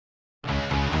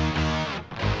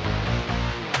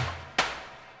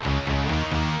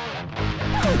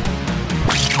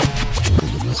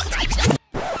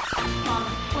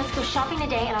shopping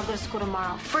today and I'll go to school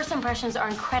tomorrow. First impressions are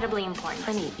incredibly important.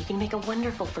 Honey, you can make a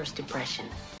wonderful first impression.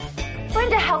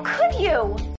 Brenda, how could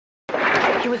you?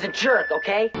 He was a jerk,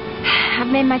 okay? I've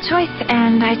made my choice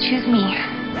and I choose me.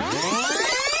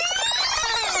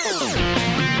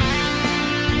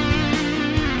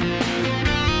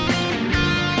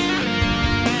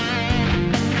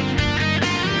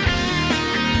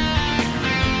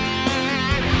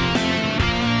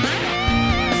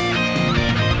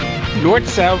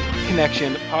 North-South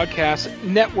Connection Podcast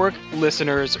Network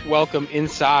listeners, welcome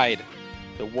inside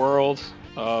the world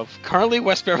of currently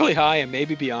West Beverly High and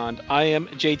maybe beyond. I am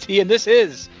JT, and this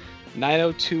is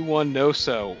 9021 No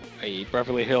So, a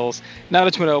Beverly Hills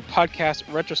 90210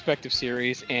 podcast retrospective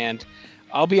series. And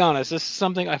I'll be honest, this is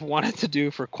something I've wanted to do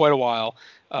for quite a while.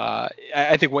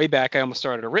 I think way back, I almost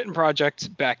started a written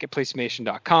project back at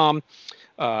PlayStation.com.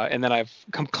 And then I've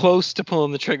come close to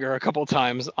pulling the trigger a couple of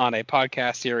times on a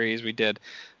podcast series. We did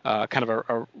kind of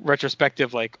a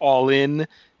retrospective, like all-in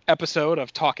episode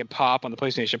of Talk and Pop on the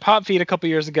PlayStation Pop feed a couple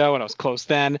years ago, and I was close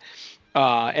then.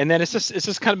 And then it's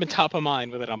just kind of been top of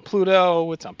mind with it on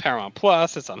Pluto. It's on Paramount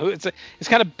Plus. It's on Hulu. It's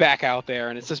kind of back out there,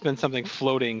 and it's just been something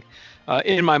floating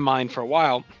in my mind for a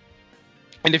while.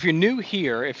 And if you're new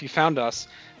here, if you found us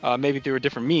maybe through a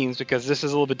different means, because this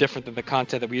is a little bit different than the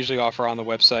content that we usually offer on the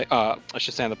website, I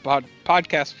should say on the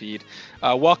podcast feed,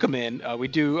 welcome in. We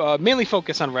do mainly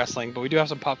focus on wrestling, but we do have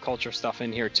some pop culture stuff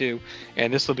in here too.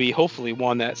 And this will be hopefully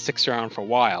one that sticks around for a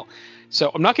while.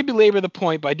 So I'm not going to belabor the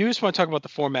point, but I do just want to talk about the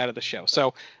format of the show.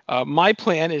 So my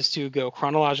plan is to go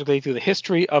chronologically through the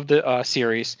history of the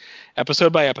series,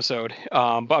 episode by episode. But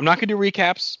I'm not going to do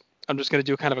recaps. I'm just going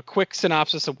to do kind of a quick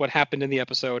synopsis of what happened in the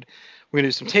episode. We're going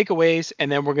to do some takeaways,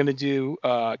 and then we're going to do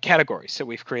categories that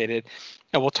we've created.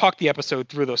 And we'll talk the episode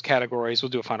through those categories. We'll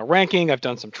do a final ranking. I've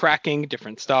done some tracking,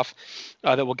 different stuff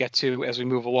that we'll get to as we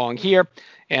move along here.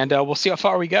 And we'll see how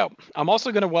far we go. I'm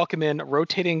also going to welcome in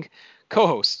rotating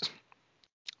co-hosts.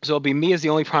 So it'll be me as the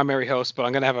only primary host, but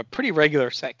I'm going to have a pretty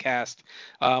regular set cast.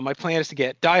 My plan is to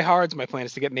get diehards. My plan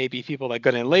is to get maybe people that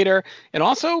got in later, and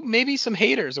also maybe some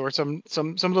haters or some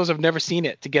of those who've never seen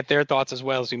it to get their thoughts as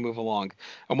well as we move along.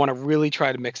 I want to really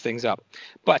try to mix things up.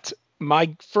 But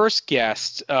my first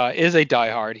guest is a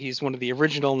diehard. He's one of the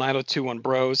original 9021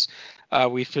 bros.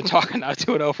 We've been talking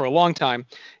 90210 for a long time.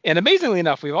 And amazingly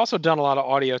enough, we've also done a lot of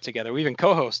audio together. We even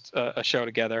co-host a show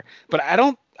together. But I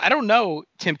don't know,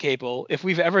 Tim Capel, if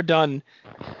we've ever done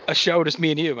a show just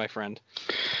me and you, my friend.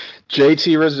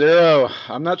 JT Rosero.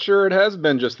 I'm not sure it has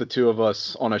been just the two of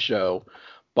us on a show.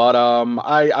 But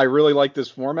I really like this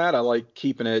format. I like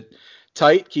keeping it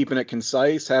tight, keeping it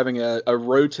concise, having a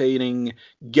rotating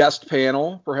guest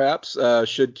panel, perhaps,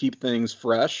 should keep things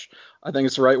fresh. I think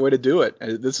it's the right way to do it.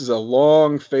 This is a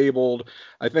long promised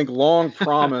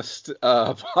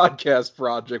podcast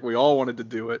project. We all wanted to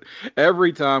do it.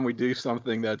 Every time we do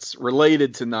something that's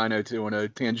related to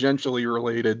 90210, tangentially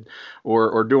related,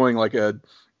 or doing like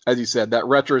as you said, that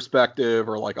retrospective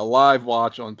or like a live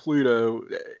watch on Pluto,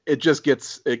 it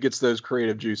gets those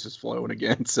creative juices flowing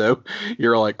again. So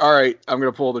you're like, all right, I'm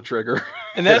going to pull the trigger.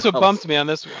 And that's what bumped me on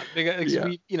this one. Because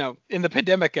we, in the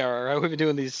pandemic era, right, we've been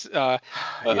doing these, a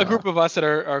group of us that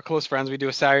are close friends. We do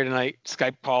a Saturday night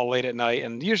Skype call late at night,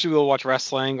 and usually we'll watch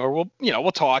wrestling or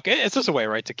we'll talk. It's just a way,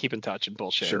 right, to keep in touch and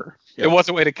bullshit. Sure. Yeah. It was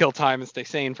a way to kill time and stay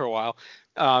sane for a while.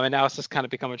 And now it's just kind of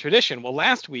become a tradition. Well,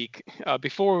 last week,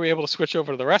 before we were able to switch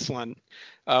over to the wrestling,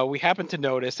 we happened to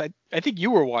notice, I think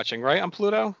you were watching, right, on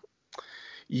Pluto?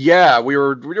 Yeah, we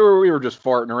were just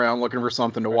farting around looking for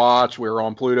something to watch. We were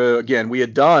on Pluto. Again, we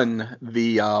had done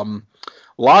the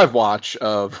live watch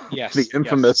of the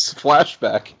infamous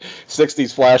flashback,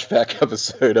 60s flashback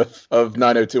episode of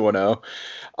 90210.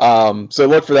 So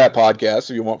look for that podcast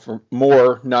if you want for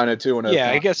more 90210. Yeah,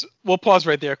 I guess we'll pause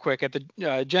right there quick at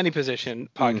the Jenny Position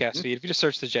podcast feed. If you just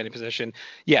search the Jenny Position,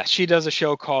 yes, she does a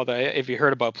show called, if you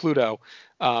heard about Pluto,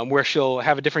 where she'll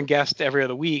have a different guest every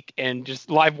other week and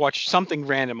just live watch something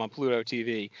random on Pluto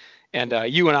TV. And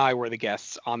you and I were the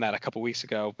guests on that a couple weeks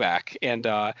ago back, and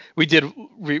we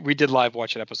did live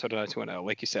watch an episode of 90210,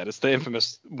 like you said. It's the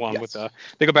infamous one with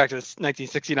they go back to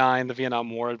 1969, the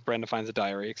Vietnam War, Brenda finds a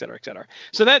diary, et cetera, et cetera.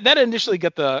 So that initially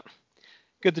got the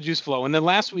juice flow, and then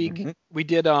last week we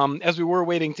did as we were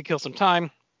waiting to kill some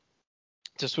time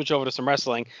to switch over to some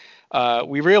wrestling.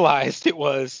 We realized it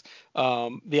was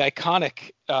the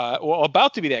iconic,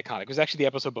 about to be the iconic. It was actually the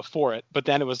episode before it, but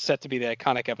then it was set to be the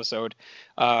iconic episode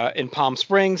in Palm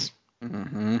Springs,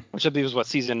 which I believe was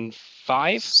season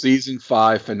 5? Season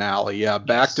 5 finale, yeah,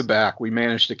 back to back. We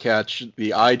managed to catch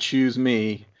the I Choose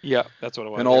Me. Yeah, that's what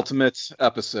it was. An ultimate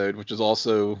episode, which is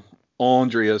also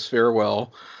Andrea's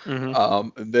farewell.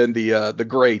 And then the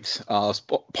great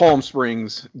Palm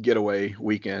Springs getaway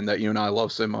weekend that you and I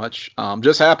love so much.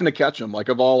 Just happened to catch them, like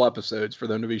of all episodes for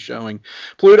them to be showing.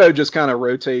 Pluto just kind of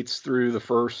rotates through the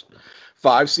first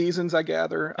 5 seasons, I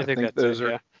gather. I think those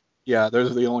are,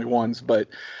 those are the only ones. But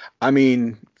I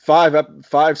mean,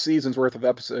 five seasons worth of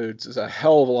episodes is a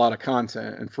hell of a lot of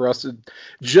content, and for us to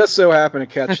just so happen to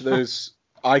catch those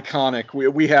iconic,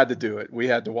 we had to do it. We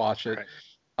had to watch it. Right.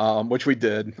 Which we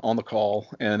did on the call,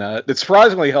 and it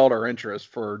surprisingly held our interest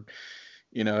for,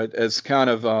 as kind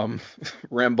of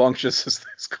rambunctious as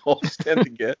these calls tend to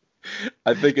get.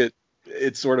 I think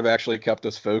it sort of actually kept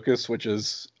us focused, which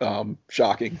is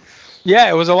shocking. Yeah,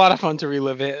 it was a lot of fun to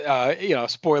relive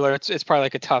it. Spoiler, it's probably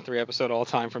like a top 3 episode all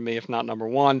time for me, if not number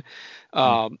 1.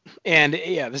 And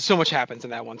yeah, there's so much happens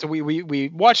in that one. So we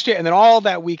watched it, and then all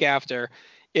that week after,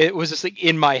 it was just like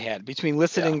in my head between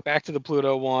listening back to the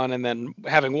Pluto one and then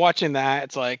watching that.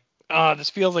 It's like, this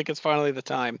feels like it's finally the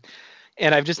time.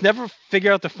 And I've just never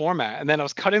figured out the format. And then I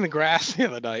was cutting the grass the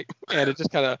other night, and it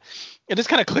just kind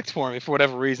of clicked for me for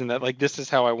whatever reason that like this is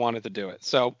how I wanted to do it.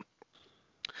 So,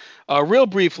 real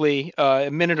briefly, a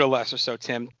minute or less or so,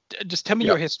 Tim, just tell me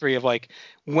your history of like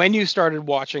when you started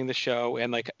watching the show,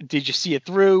 and like did you see it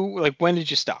through? Like when did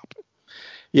you stop?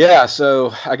 Yeah,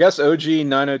 so I guess OG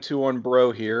 9021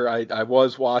 bro here. I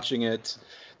was watching it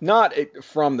not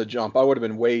from the jump. I would have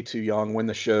been way too young when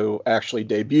the show actually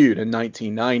debuted in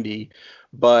 1990,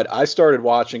 but I started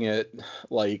watching it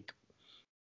like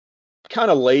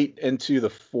kind of late into the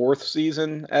 4th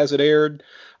season as it aired.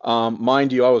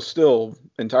 Mind you, I was still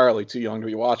entirely too young to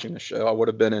be watching the show. I would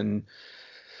have been in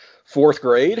 4th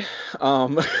grade.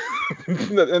 And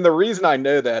the reason I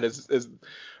know that is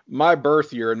my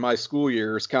birth year and my school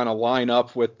years kind of line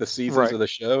up with the seasons of the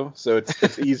show, so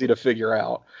it's easy to figure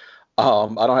out. I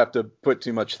don't have to put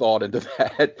too much thought into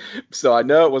that. So I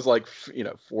know it was like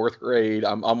 4th grade.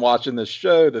 I'm watching this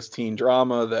show, this teen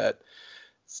drama that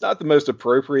it's not the most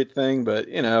appropriate thing, but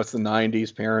it's the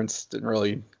 90s. Parents didn't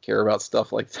really care about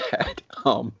stuff like that.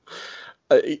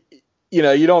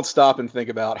 You don't stop and think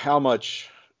about how much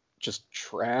just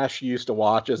trash you used to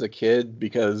watch as a kid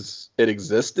because it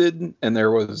existed and there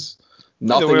was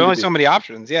nothing. There were only so many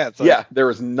options. Yeah. There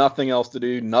was nothing else to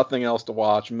do, nothing else to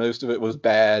watch. Most of it was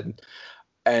bad.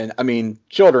 And I mean,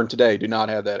 children today do not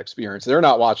have that experience. They're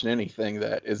not watching anything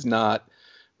that is not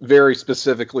very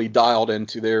specifically dialed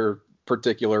into their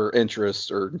particular interests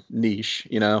or niche,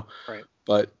 Right.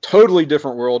 But totally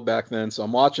different world back then. So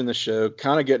I'm watching the show,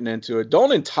 kind of getting into it.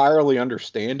 Don't entirely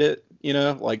understand it,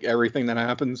 like everything that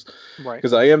happens, right?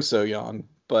 Because I am so young.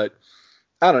 But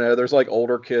I don't know. There's like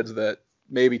older kids that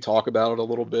maybe talk about it a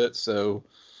little bit. So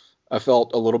I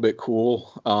felt a little bit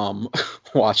cool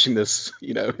watching this,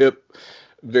 hip,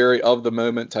 very of the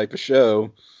moment type of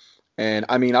show. And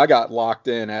I mean, I got locked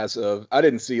in I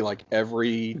didn't see like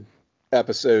every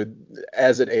episode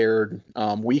as it aired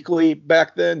weekly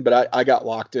back then, but I got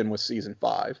locked in with season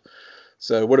 5.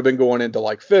 So it would have been going into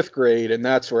like 5th grade, and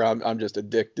that's where I'm just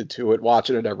addicted to it,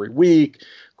 watching it every week.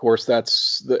 Of course,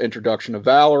 that's the introduction of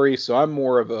Valerie. So I'm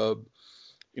more of a,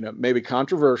 maybe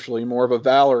controversially, more of a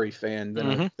Valerie fan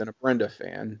than a Brenda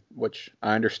fan, which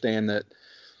I understand that,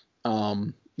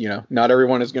 not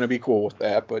everyone is going to be cool with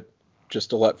that, but just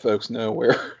to let folks know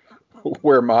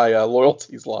where my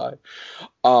loyalties lie.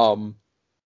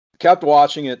 Kept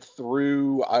watching it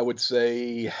through, I would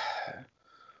say,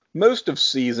 most of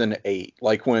season 8,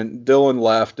 like when Dylan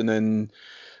left and then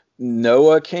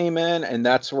Noah came in, and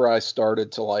that's where I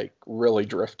started to like really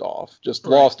drift off. Just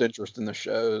lost interest in the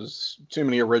shows. Too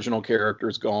many original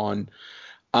characters gone.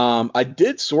 I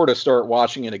did sort of start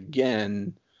watching it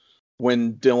again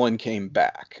when Dylan came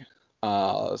back.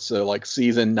 So like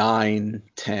season 9,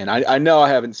 10. I know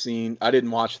I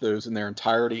didn't watch those in their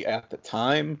entirety at the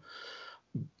time,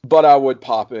 but I would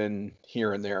pop in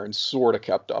here and there and sort of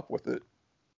kept up with it.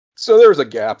 So there's a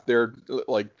gap there,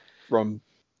 like from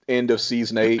end of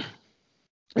season 8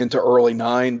 into early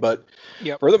 9, but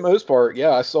for the most part,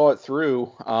 I saw it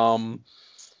through. And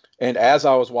as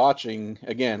I was watching,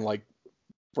 again, like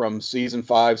from season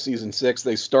 5, season 6,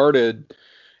 they started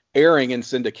airing in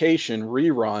syndication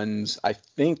reruns. I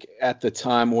think at the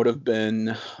time would have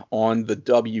been on the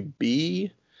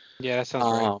WB. Yeah, that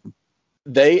sounds right.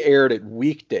 They aired it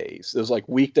weekdays. It was like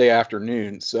weekday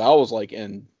afternoons. So I was like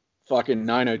in fucking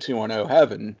 90210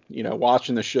 heaven,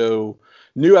 watching the show,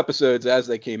 new episodes as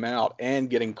they came out and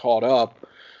getting caught up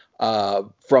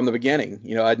from the beginning.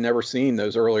 I'd never seen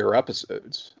those earlier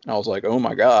episodes. And I was like, oh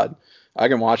my God, I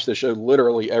can watch the show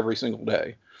literally every single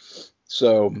day.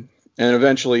 So, and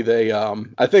eventually they,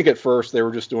 I think at first they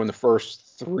were just doing the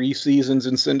first 3 seasons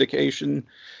in syndication.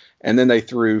 and then they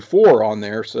threw 4 on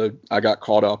there, so I got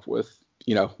caught up with,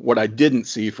 you know, what I didn't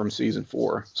see from season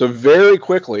 4. So very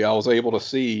quickly I was able to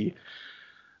see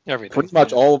Everything. Pretty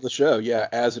much all of the show, yeah,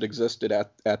 as it existed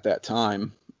at that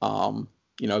time.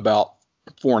 You know, about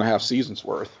 4.5 seasons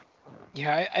worth.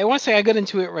 Yeah, I want to say I got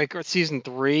into it like season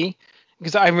 3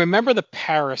 because I remember the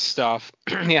Paris stuff.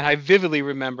 Yeah, I vividly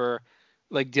remember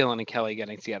like Dylan and Kelly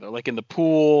getting together, like in the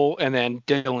pool, and then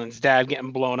Dylan's dad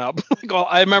getting blown up.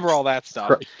 I remember all that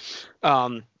stuff. Right.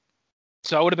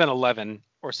 So I would have been 11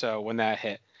 or so when that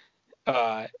hit.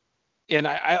 And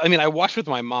I mean, I watched with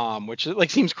my mom, which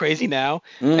like seems crazy now.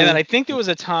 And then I think there was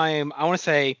a time, I want to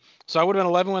say, so I would have been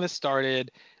 11 when it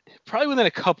started. Probably within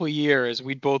a couple years,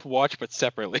 we'd both watch, but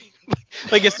separately.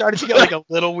 Like it started to get like a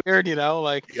little weird, you know,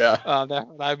 like that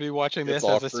I'd be watching this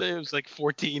as it was like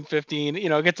 14, 15, you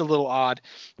know, it gets a little odd.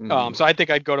 So I think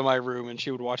I'd go to my room and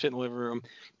she would watch it in the living room.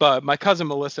 But my cousin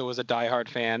Melissa was a diehard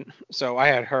fan, so I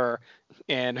had her,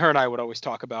 and her and I would always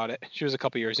talk about it. She was a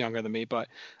couple years younger than me, but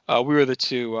we were the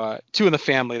two in the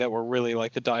family that were really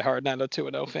like the diehard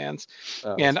 90210 fans.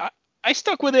 And I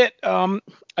stuck with it.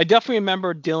 I definitely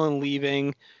remember Dylan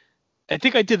leaving. I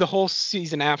think I did the whole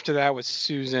season after that with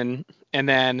Susan, and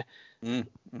then I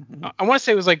want to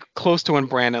say it was like close to when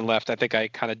Brandon left. I think I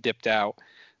kind of dipped out,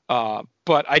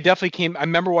 but I definitely I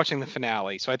remember watching the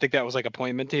finale, so I think that was like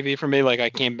appointment TV for me. Like I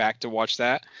came back to watch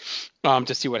that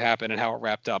to see what happened and how it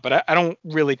wrapped up. But I don't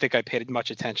really think I paid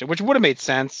much attention, which would have made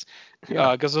sense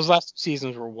because those last 2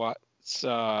 seasons were what?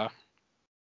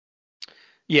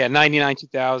 99,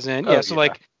 2000. So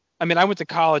like. I mean, I went to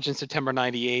college in September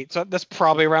 98, so that's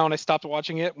probably around when I stopped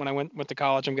watching it when I went to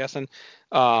college, I'm guessing.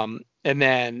 And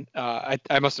then I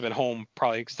must have been home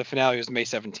probably because the finale was May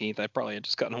 17th. I probably had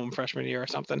just gotten home freshman year or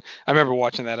something. I remember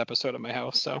watching that episode at my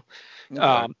house. So,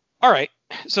 all right.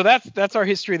 So that's our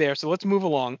history there. So let's move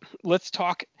along. Let's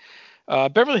talk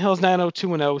Beverly Hills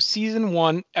 90210, Season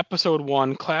 1, Episode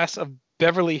 1, Class of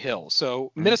Beverly Hills.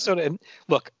 So Minnesota, and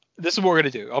look, this is what we're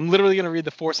going to do. I'm literally going to read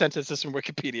the 4 sentences from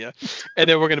Wikipedia, and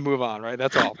then we're going to move on, right?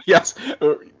 That's all. Yes.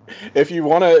 If you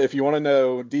want to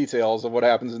know details of what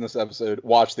happens in this episode,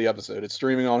 watch the episode. It's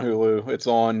streaming on Hulu. It's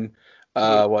on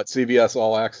CBS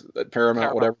All Access,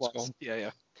 Paramount, whatever it's called.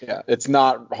 Yeah. It's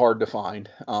not hard to find.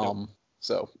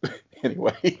 So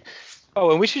anyway. Oh,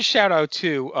 and we should shout out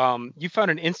too. You found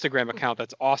an Instagram account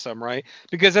that's awesome, right?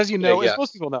 Because as you know, as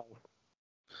most people know,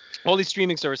 all these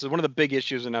streaming services, one of the big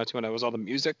issues in 90210 was all the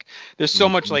music. There's so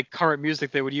much like current music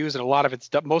they would use, and a lot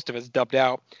of most of it's dubbed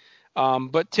out.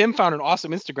 But Tim found an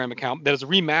awesome Instagram account that is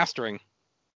remastering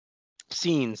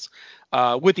scenes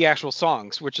with the actual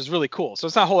songs, which is really cool. So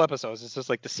it's not whole episodes; it's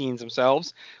just like the scenes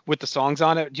themselves with the songs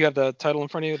on it. Do you have the title in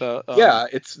front of you?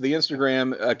 It's the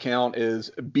Instagram account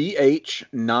is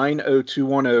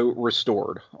BH90210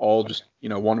 restored. All just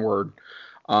one word.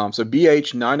 So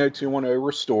BH90210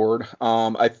 restored.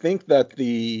 I think that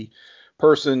the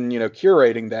person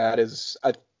curating that is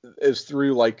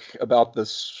through like about the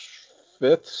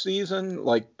 5th season,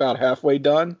 like about halfway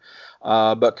done,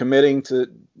 but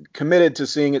committed to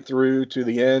seeing it through to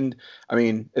the end. I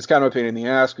mean, it's kind of a pain in the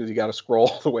ass because you got to scroll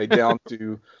all the way down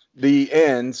to the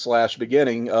end /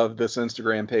 beginning of this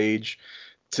Instagram page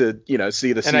to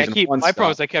see the season 1 My stuff.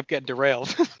 problem is I kept getting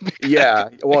derailed.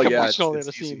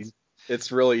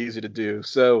 It's really easy to do.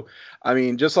 So, I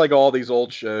mean, just like all these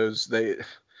old shows, they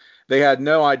had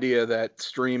no idea that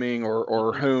streaming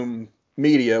or home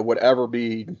media would ever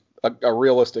be a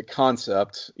realistic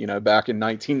concept, back in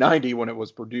 1990 when it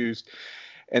was produced.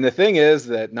 And the thing is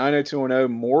that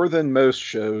 90210, more than most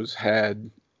shows,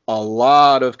 had a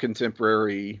lot of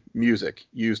contemporary music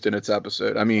used in its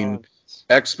episode. I mean,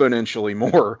 exponentially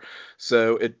more.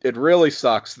 So it really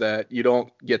sucks that you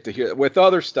don't get to hear. With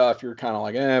other stuff, you're kind of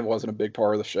like, it wasn't a big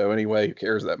part of the show anyway. Who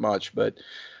cares that much? But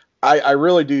I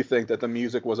really do think that the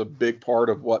music was a big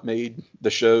part of what made the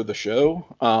show the show.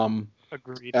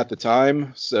 Agreed. At the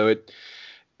time. So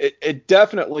it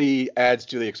definitely adds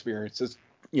to the experiences.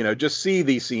 Just see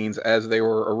these scenes as they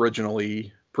were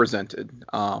originally presented.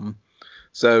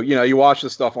 So you watch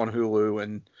the stuff on Hulu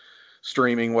and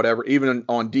streaming, whatever, even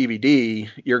on DVD,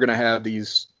 you're going to have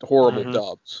these horrible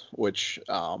dubs, which,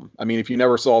 I mean, if you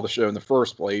never saw the show in the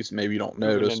first place, maybe you don't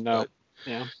notice.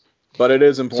 But it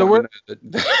is important to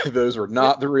know that those were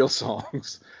not the real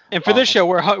songs. And for this show,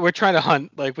 we're trying to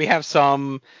hunt. Like, we have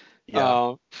some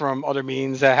from other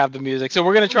means that have the music. So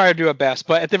we're going to try to do our best.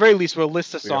 But at the very least, we'll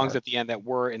list the songs at the end that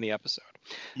were in the episode.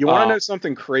 You want to know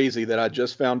something crazy that I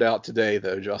just found out today,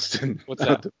 though, Justin? What's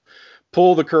that?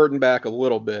 Pull the curtain back a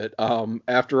little bit.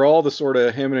 After all the sort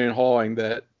of hemming and hawing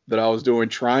that I was doing,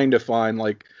 trying to find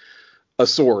like a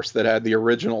source that had the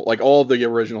original, like all the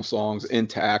original songs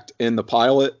intact in the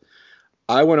pilot,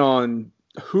 I went on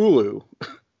Hulu,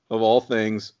 of all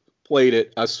things, played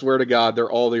it. I swear to God, they're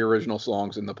all the original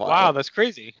songs in the pilot. Wow, that's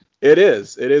crazy. It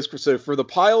is. It is. So for the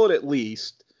pilot, at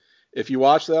least, if you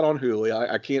watch that on Hulu,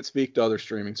 I can't speak to other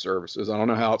streaming services. I don't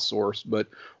know how it's sourced, but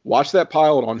watch that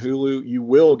pilot on Hulu. You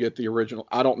will get the original.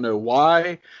 I don't know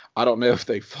why. I don't know if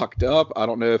they fucked up. I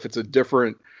don't know if it's a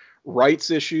different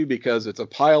rights issue because it's a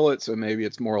pilot, so maybe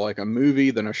it's more like a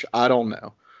movie than a I don't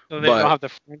know. So they don't have the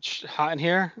French hot in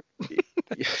here?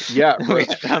 Yeah.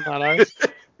 Right. Not ours.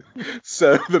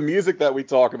 So the music that we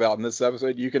talk about in this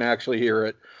episode, you can actually hear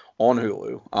it on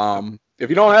Hulu. If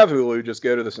you don't have Hulu, just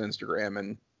go to this Instagram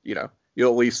and,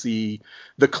 you'll at least see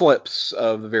the clips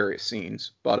of the various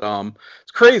scenes. But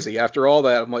it's crazy. After all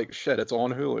that, I'm like, shit, it's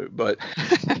on Hulu. But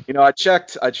I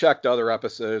checked other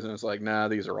episodes and it's like, nah,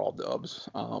 these are all dubs.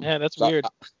 Yeah, that's weird.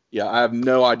 I have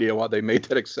no idea why they made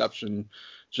that exception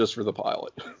just for the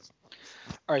pilot.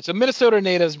 All right, so Minnesota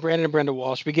natives Brandon and Brenda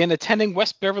Walsh begin attending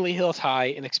West Beverly Hills High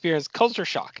and experience culture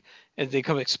shock as they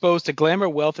become exposed to glamour,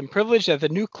 wealth, and privilege that the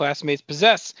new classmates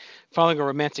possess. Following a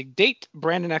romantic date,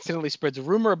 Brandon accidentally spreads a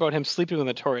rumor about him sleeping with a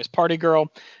notorious party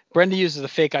girl. Brenda uses a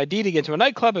fake ID to get into a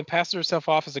nightclub and passes herself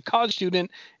off as a college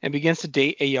student and begins to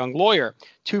date a young lawyer.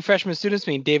 Two freshman students,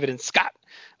 named David and Scott,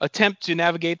 attempt to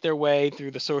navigate their way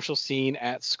through the social scene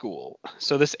at school.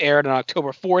 So this aired on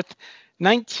October 4th,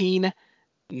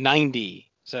 1990.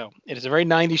 So it is a very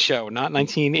 90s show, not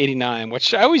 1989,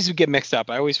 which I always get mixed up.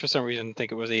 I always, for some reason,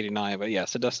 think it was 89, but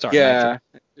yes, it does start. Yeah.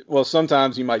 Well,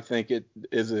 sometimes you might think it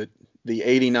the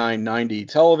 89-90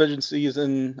 television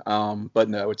season, but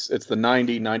no, it's the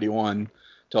 90-91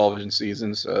 television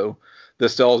season. So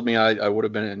this tells me I would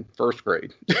have been in first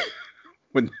grade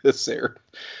when this aired.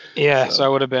 Yeah, so I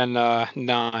would have been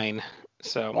 9.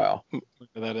 So wow,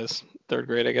 that is third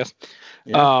grade, I guess.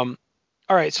 Yeah.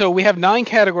 All right, so we have 9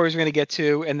 categories we're going to get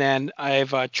to, and then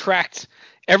I've tracked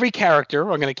every character.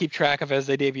 I'm going to keep track of as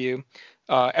they debut,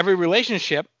 every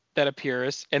relationship that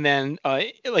appears, and then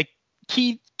like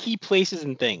key places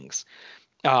and things.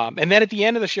 And then at the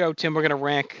end of the show, Tim, we're going to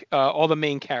rank all the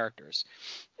main characters,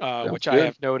 which good. I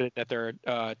have noted that there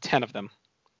are 10 of them.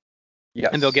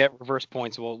 Yes. And they'll get reverse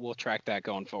points. We'll track that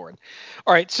going forward.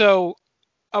 All right, so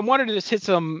I wanted to just hit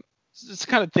some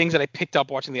kind of things that I picked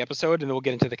up watching the episode, and then we'll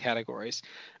get into the categories.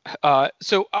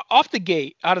 So out of the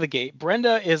gate,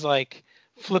 Brenda is like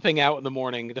flipping out in the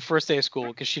morning, the first day of school,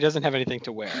 because she doesn't have anything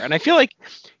to wear. And I feel like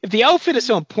if the outfit is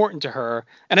so important to her,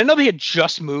 and I know they had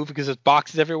just moved because there's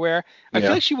boxes everywhere, I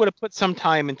feel like she would have put some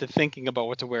time into thinking about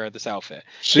what to wear at this outfit.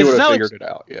 She would have figured it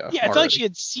out, yeah. Yeah, it's not like she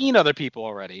had seen other people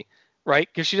already, right?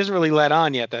 Because she doesn't really let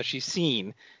on yet that she's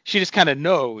seen. She just kind of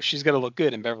knows she's going to look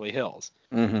good in Beverly Hills.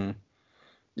 Mm-hmm.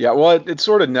 Yeah, well, it's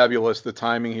sort of nebulous, the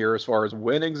timing here, as far as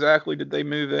when exactly did they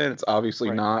move in. It's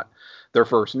obviously not their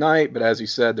first night, but as you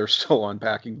said, they're still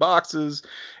unpacking boxes.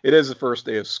 It is the first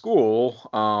day of school,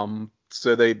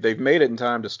 so they've made it in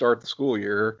time to start the school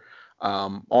year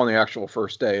on the actual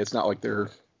first day. It's not like they're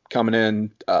coming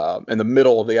in the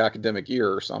middle of the academic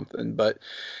year or something. But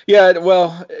yeah,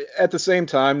 well, at the same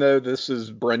time, though, this is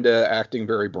Brenda acting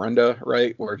very Brenda,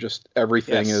 right? Where just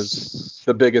everything is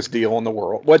the biggest deal in the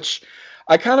world, which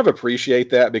I kind of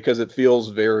appreciate that because it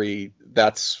feels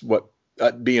that's what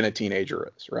being a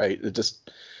teenager is, right? It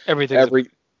just everything's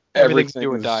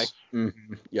do or die.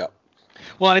 Mm-hmm, yeah.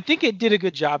 Well, and I think it did a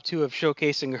good job too of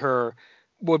showcasing her.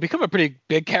 What would become a pretty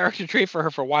big character trait for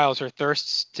her for a while is her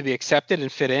thirsts to be accepted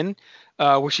and fit in,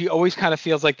 where she always kind of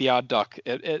feels like the odd duck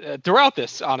throughout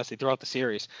the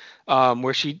series,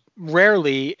 where she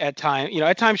rarely at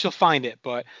times she'll find it,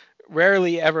 but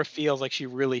rarely ever feels like she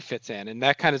really fits in, and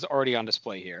that kind of is already on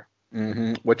display here.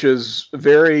 Mm-hmm. Which is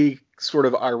very sort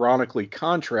of ironically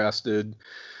contrasted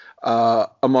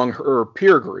among her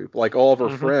peer group. Like all of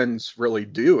her friends really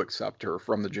do accept her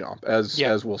from the jump,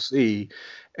 as we'll see,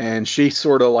 and she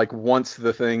sort of like wants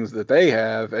the things that they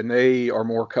have, and they are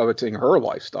more coveting her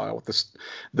lifestyle with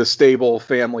the stable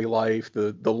family life,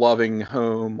 the loving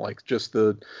home, like just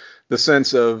the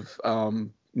sense of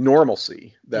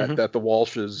normalcy that the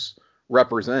Walshes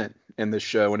represent in this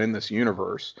show and in this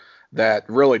universe that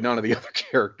really none of the other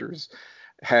characters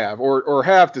have or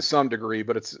have to some degree,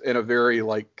 but it's in a very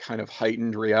like kind of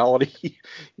heightened reality.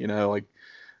 Like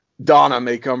Donna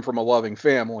may come from a loving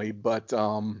family, but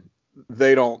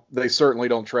they certainly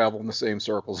don't travel in the same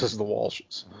circles as the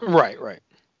Walshes. Right.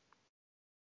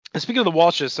 And speaking of the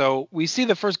Walshes, so we see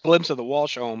the first glimpse of the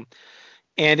Walsh home,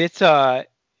 and it's kind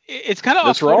of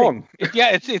That's wrong.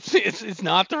 It's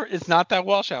not that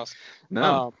Walsh house.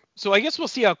 No. So I guess we'll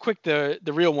see how quick the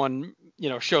real one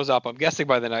shows up. I'm guessing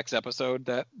by the next episode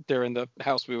that they're in the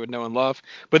house we would know and love.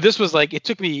 But this was like, it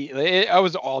took me, I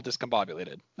was all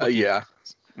discombobulated. Yeah.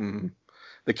 Mm-hmm.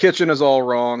 The kitchen is all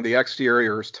wrong. The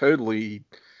exterior is totally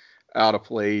out of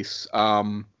place.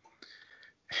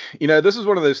 This is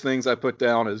one of those things I put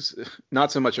down as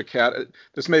not so much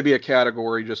this may be a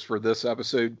category just for this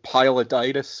episode,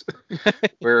 pilotitis,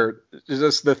 where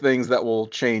just the things that will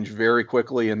change very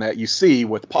quickly and that you see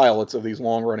with pilots of these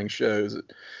long running shows,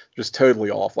 just totally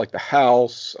off. Like the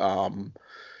house,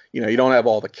 you don't have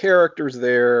all the characters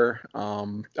there.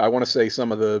 I want to say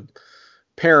some of the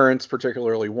parents,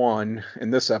 particularly one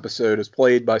in this episode, is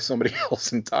played by somebody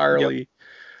else entirely. Yep.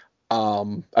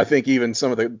 I think even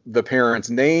some of the parents'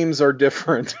 names are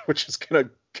different, which is going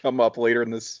to come up later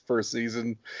in this first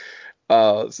season.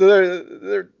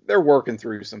 So they're working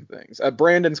through some things.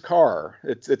 Brandon's car,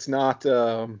 it's not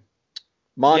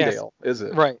Mondale, is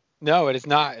it? Right. No, it is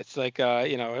not. It's like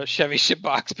a Chevy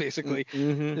shitbox, basically.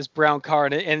 Mm-hmm. This brown car,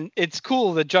 and it's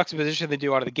cool the juxtaposition they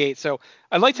do out of the gate. So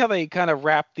I liked how they kind of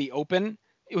wrapped the open.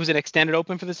 It was an extended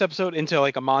open for this episode into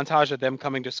like a montage of them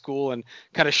coming to school and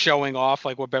kind of showing off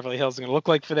like what Beverly Hills is going to look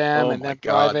like for them. Oh and my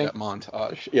God, that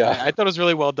montage. Yeah. I thought it was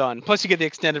really well done. Plus you get the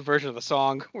extended version of the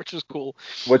song, which was cool.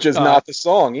 Which is not the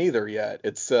song either yet.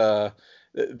 It's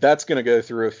that's going to go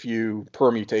through a few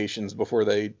permutations before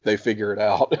they figure it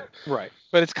out. Right.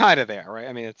 But it's kind of there, right?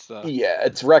 I mean, it's yeah,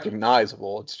 it's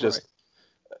recognizable. It's just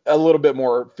a little bit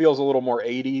more, feels a little more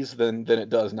 80s than it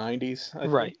does 90s.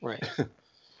 Right.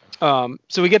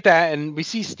 So we get that, and we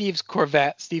see Steve's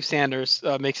Corvette. Steve Sanders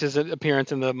makes his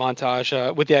appearance in the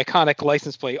montage with the iconic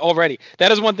license plate already.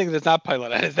 That is one thing that's not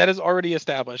piloted. That is already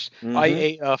established. Mm-hmm.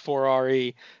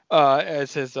 IA4RE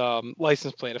as his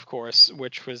license plate, of course,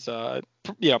 which was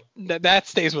that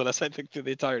stays with us, I think, through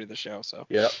the entirety of the show. So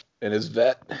yeah, and his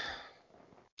vet.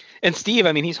 And Steve,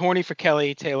 I mean, he's horny for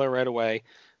Kelly Taylor right away.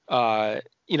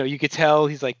 You could tell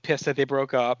he's like pissed that they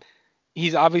broke up.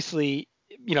 He's obviously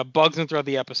bugs them throughout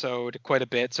the episode quite a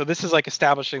bit. So this is like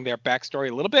establishing their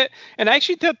backstory a little bit. And I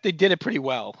actually thought they did it pretty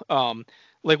well.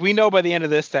 Like we know by the end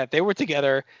of this that they were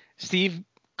together. Steve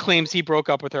claims he broke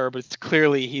up with her, but it's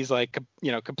clearly he's like,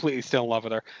 completely still in love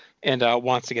with her and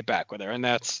wants to get back with her. And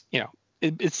that's,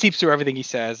 it seeps through everything he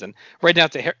says. And right down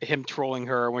to him trolling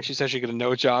her when she says she got a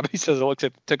no job. He says it looks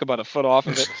like it took about a foot off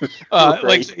of it.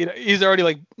 Like, he's already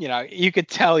like, you could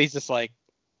tell he's just like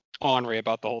ornery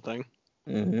about the whole thing.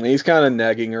 Mm-hmm. He's kind of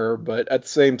nagging her, but at the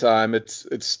same time, it's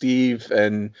Steve,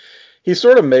 and he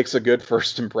sort of makes a good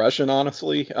first impression,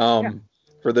 honestly,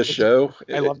 for this show.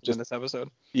 I loved him in this episode.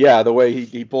 Yeah, the way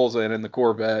he pulls in the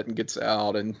Corvette and gets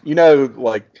out, and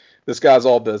like this guy's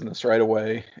all business right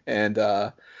away. And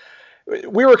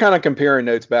we were kind of comparing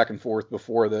notes back and forth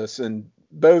before this, and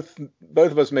both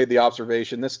of us made the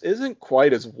observation this isn't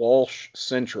quite as Walsh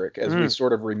centric as we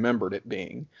sort of remembered it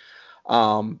being.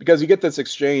 Because you get this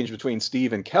exchange between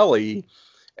Steve and Kelly,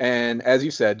 and as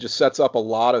you said, just sets up a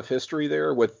lot of history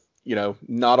there with,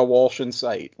 not a Walsh in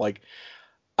sight. Like,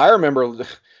 I remember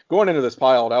going into this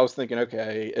pilot, I was thinking,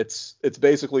 okay, it's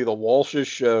basically the Walsh's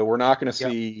show. We're not going to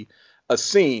see a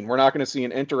scene. We're not going to see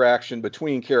an interaction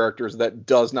between characters that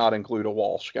does not include a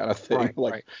Walsh kind of thing.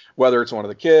 Whether it's one of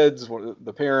the kids, one of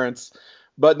the parents.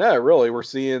 But no, really, we're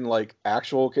seeing like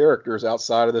actual characters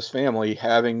outside of this family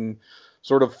having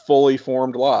sort of fully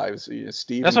formed lives.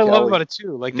 Steve. That's what I love about it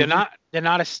too. Like they're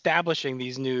not establishing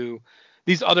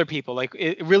these other people. Like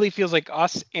it really feels like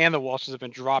us and the Walshes have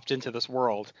been dropped into this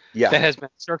world that has been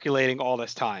circulating all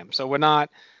this time. So we're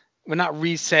not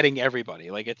resetting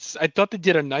everybody. Like I thought they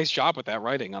did a nice job with that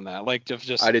writing on that. Like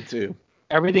just I did too.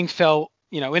 Everything felt,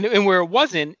 and where it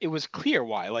wasn't, it was clear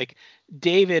why. Like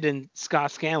David Silver and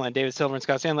Scott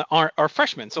Scanlon are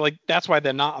freshmen. So like that's why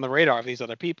they're not on the radar of these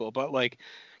other people. But like,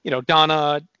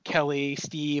 Donna, Kelly,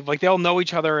 Steve, like they all know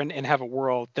each other and have a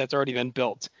world that's already been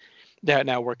built that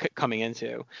now we're coming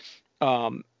into.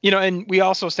 And we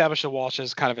also established the Walsh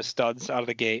as kind of a studs out of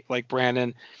the gate. Like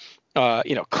Brandon,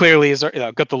 clearly is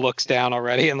got the looks down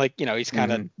already, and like he's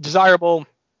kind of desirable.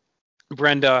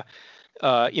 Brenda,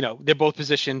 they're both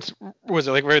positioned. Was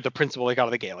it like right at the principal like out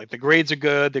of the gate? Like the grades are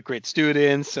good, they're great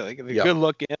students, so, like they're good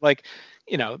looking. Like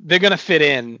they're gonna fit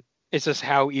in. It's just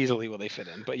how easily will they fit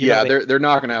in. But they're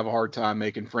not going to have a hard time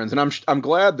making friends. And I'm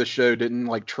glad the show didn't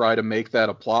like try to make that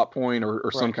a plot point or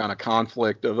some kind of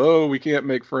conflict of, we can't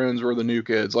make friends, we're the new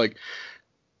kids. Like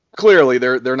clearly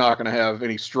they're not going to have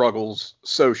any struggles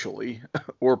socially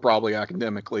or probably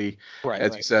academically,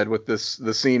 as you said, with the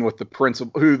scene with the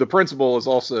principal, who the principal is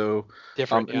also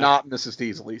not Mrs.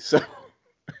 Teasley. So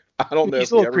I don't know.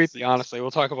 He's a little creepy, honestly.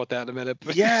 We'll talk about that in a minute.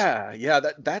 But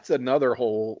that's another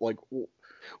whole like.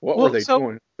 What were Well, they so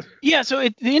doing? yeah, so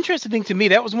the interesting thing to me,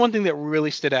 that was one thing that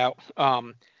really stood out.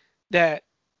 That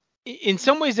in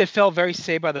some ways it felt very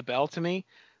Saved by the Bell to me,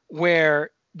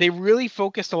 where they really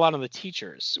focused a lot on the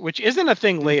teachers, which isn't a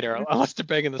thing later, unless they're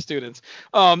begging the students.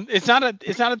 It's not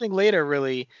a thing later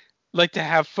really, like to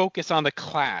have focus on the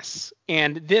class.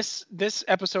 And this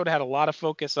episode had a lot of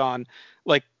focus on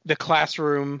like the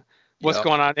classroom, what's Yep.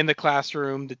 going on in the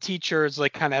classroom. The teachers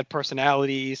like kind of had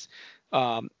personalities.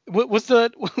 Was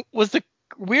the was the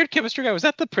weird chemistry guy? Was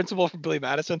that the principal from Billy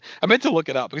Madison? I meant to look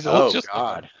it up because it looks Oh just like him.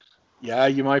 God. Yeah,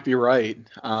 you might be right.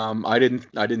 I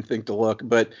didn't think to look,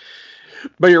 but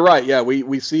you're right. Yeah,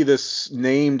 we see this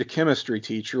named chemistry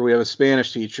teacher. We have a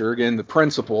Spanish teacher, again, the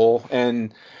principal,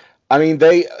 and I mean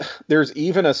there's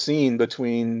even a scene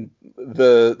between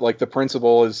the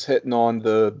principal is hitting on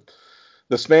the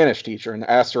Spanish teacher and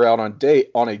asked her out on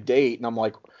a date, and I'm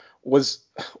like, was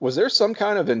there some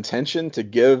kind of intention to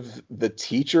give the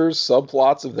teachers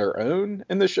subplots of their own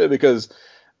in the show? Because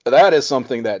that is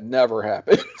something that never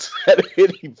happens at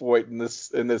any point in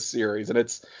this series, and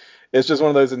it's just one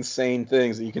of those insane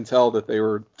things that you can tell that they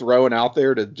were throwing out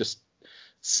there to just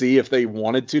see if they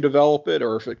wanted to develop it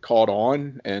or if it caught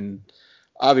on, and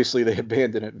obviously they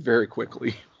abandoned it very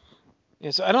quickly. Yeah,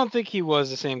 so I don't think he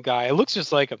was the same guy. It looks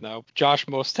just like him though. Josh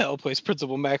Mostel plays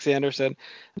Principal Max Anderson.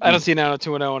 I don't see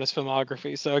 90210 on his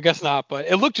filmography, so I guess not. But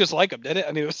it looked just like him, did it?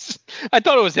 I mean, I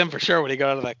thought it was him for sure when he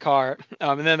got out of that car.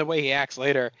 And then the way he acts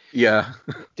later, Yeah,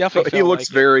 definitely he felt looks like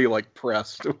it. very like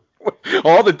pressed.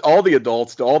 All the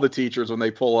adults, all the teachers when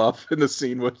they pull up in the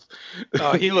scene with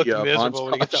Oh, he looked the, miserable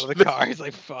when he gets out of the car. He's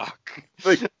like, "Fuck,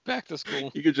 like, back to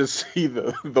school." you could just see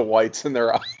the whites in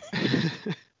their eyes.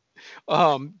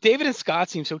 David and Scott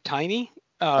seem so tiny.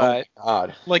 Oh my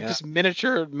God. Like Yeah. just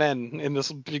miniature men in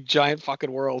this big giant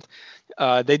fucking world.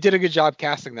 They did a good job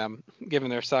casting them, given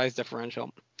their size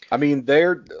differential. I mean,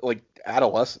 they're like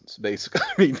adolescents, basically.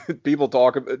 I mean, people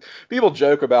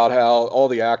joke about how all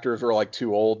the actors are like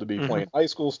too old to be playing high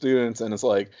school students, and it's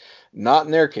like not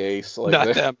in their case. Like,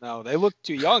 Not them, no. They look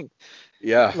too young.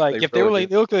 yeah, Like if they were really like,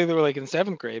 they looked like they were like in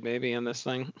 7th grade maybe in this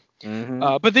thing. do.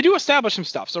 Mhm. But they do establish some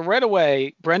stuff. So right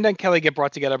away, Brenda and Kelly get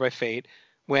brought together by fate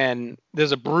when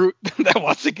there's a brute that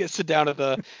wants to sit down at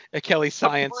the at Kelly's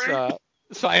science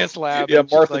lab. Yeah, and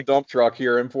she's Martha like, dump truck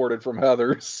here, imported from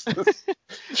Heather's.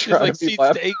 she's like to be seats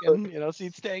left. taken,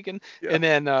 seats taken. Yeah. And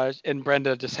then and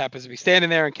Brenda just happens to be standing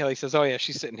there, and Kelly says, "Oh yeah,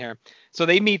 she's sitting here." So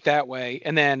they meet that way,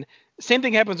 and then same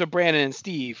thing happens with Brandon and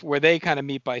Steve, where they kind of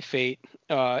meet by fate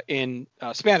in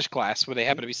Spanish class, where they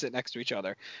happen to be sitting next to each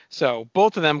other. So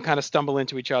both of them kind of stumble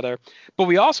into each other. But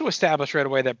we also establish right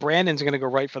away that Brandon's going to go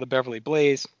write for the Beverly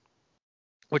Blaze,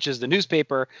 which is the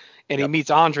newspaper, and he meets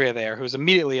Andrea there, who's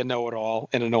immediately a know-it-all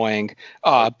and annoying,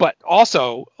 but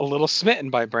also a little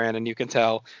smitten by Brandon, you can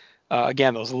tell.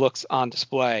 Again, those looks on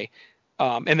display.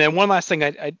 And then one last thing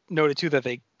I noted, too, that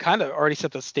they kind of already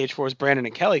set the stage for is Brandon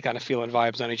and Kelly kind of feeling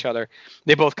vibes on each other.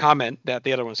 They both comment that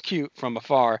the other one's cute from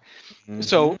afar. Mhm.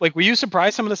 So, like, were you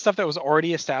surprised some of the stuff that was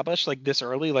already established, like, this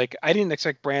early? Like, I didn't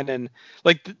expect Brandon,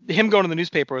 like, him going to the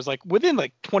newspaper was, like, within,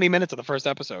 like, 20 minutes of the first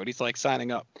episode, he's, like, signing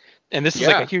up. And this is,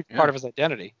 like, a huge part of his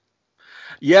identity.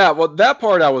 Yeah, well, that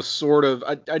part I was sort of,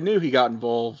 I knew he got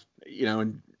involved,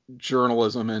 in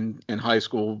journalism in high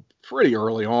school pretty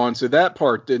early on. So that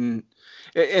part didn't,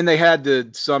 and they had to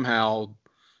somehow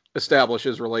establish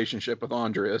his relationship with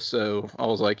Andrea. So I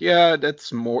was like, yeah,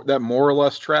 that more or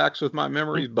less tracks with my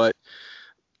memories, but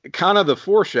kind of the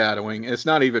foreshadowing, it's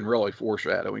not even really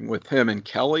foreshadowing with him and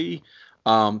Kelly,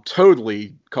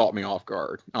 totally caught me off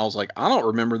guard. I was like, I don't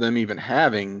remember them even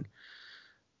having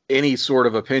any sort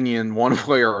of opinion one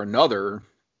way or another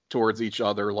towards each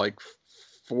other, like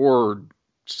for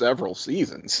several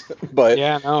seasons. But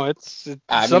Yeah, no, it's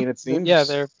I mean, it seems,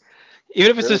 they're,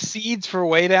 even if it's really, just seeds for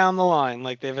way down the line,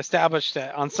 like they've established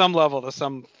that on some level there's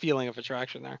some feeling of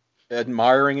attraction there.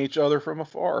 admiring each other from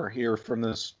afar here from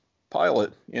this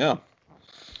pilot. Yeah.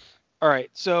 All right,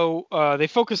 so they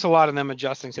focus a lot on them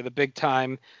adjusting to the big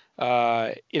time.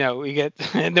 We get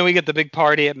and then we get the big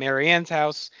party at Marianne's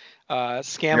house.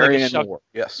 Scanlon is Marianne Moore.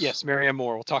 Yes. Marianne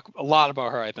Moore. We'll talk a lot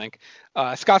about her, I think.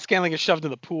 Scott Scanlon is shoved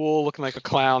in the pool, looking like a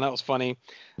clown. That was funny.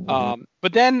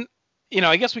 But then,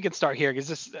 I guess we can start here because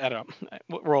this, I don't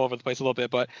know, we're all over the place a little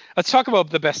bit, but let's talk about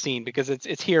the best scene because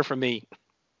it's here for me,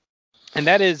 and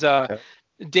that is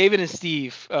David and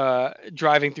Steve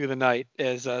driving through the night.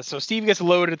 So Steve gets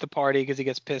loaded at the party because he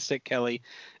gets pissed at Kelly,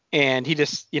 and he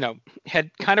just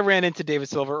had kind of ran into David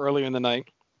Silver earlier in the night.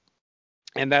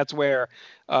 And that's where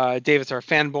David started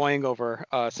fanboying over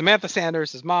Samantha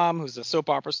Sanders, his mom, who's a soap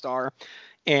opera star.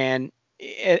 And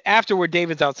afterward,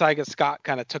 David's outside because Scott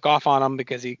kind of took off on him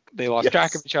because they lost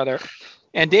track of Yes. each other.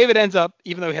 And David ends up,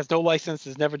 even though he has no license,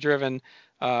 has never driven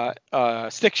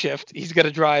stick shift, he's going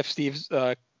to drive Steve's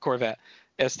Corvette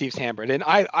as Steve's Hammered. And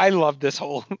I love this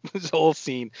whole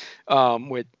scene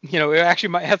with, it actually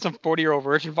might have some 40-year-old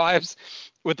virgin vibes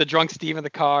with the drunk Steve in the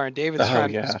car and David's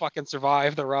trying to just fucking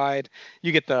survive the ride.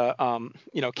 You get the,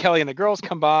 Kelly and the girls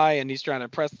come by and he's trying to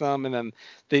impress them. And then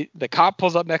the cop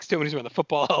pulls up next to him and he's wearing the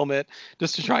football helmet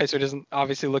just to try so he doesn't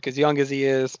obviously look as young as he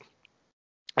is.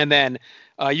 And then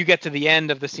you get to the end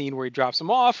of the scene where he drops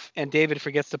him off and David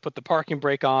forgets to put the parking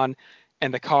brake on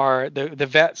and the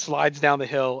vet slides down the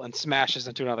hill and smashes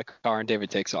into another car and David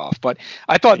takes off. But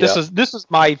I thought this was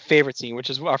my favorite scene,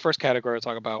 which is our first category to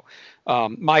talk about.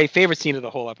 My favorite scene of the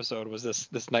whole episode was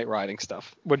this night riding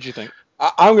stuff. What did you think?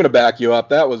 I'm going to back you up.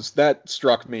 That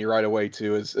struck me right away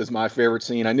too as my favorite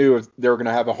scene. I knew they were going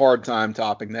to have a hard time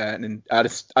topping that, and I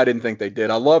didn't think they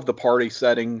did. I love the party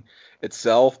setting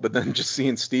itself, but then just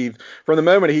seeing Steve from the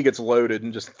moment he gets loaded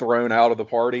and just thrown out of the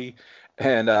party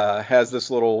and has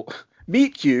this little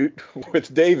meet cute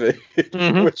with David,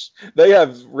 which they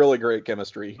have really great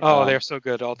chemistry. Oh, they're so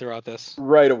good all throughout this.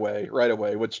 Right away,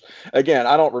 which again,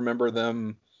 I don't remember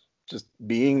them just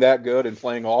being that good and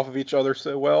playing off of each other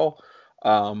so well,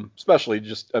 especially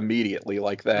just immediately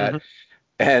like that.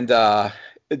 And I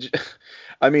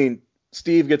mean,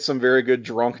 Steve gets some very good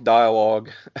drunk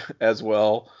dialogue as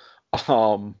well.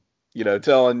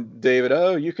 Telling David,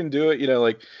 oh, you can do it,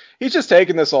 like he's just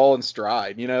taking this all in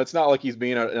stride. It's not like he's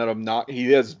being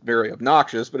he is very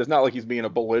obnoxious, but it's not like he's being a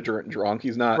belligerent drunk.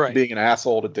 He's not being an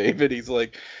asshole to David. He's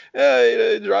like,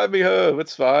 hey, drive me home.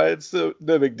 It's fine. It's no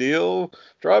big deal.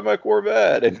 Drive my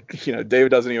Corvette. And, David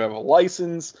doesn't even have a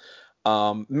license.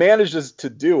 Manages to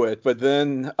do it, but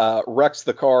then wrecks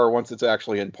the car once it's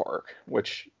actually in park,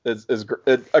 which is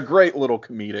a great little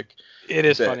comedic. It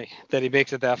is funny that he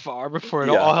makes it that far before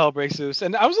all hell breaks loose.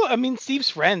 And Steve's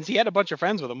friends, he had a bunch of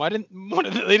friends with him.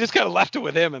 They just kind of left it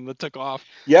with him and took off.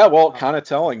 Yeah, well, kind of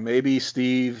telling. Maybe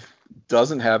Steve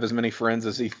doesn't have as many friends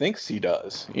as he thinks he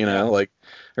does,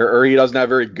 or he doesn't have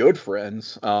very good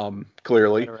friends,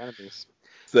 clearly.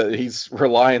 That he's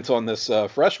reliant on this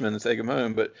freshman to take him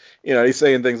home, but he's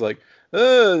saying things like,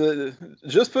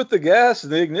 just put the gas in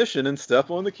the ignition and step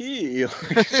on the key.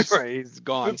 He's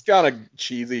gone. It's kind of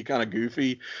cheesy, kind of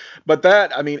goofy, but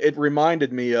it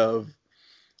reminded me of,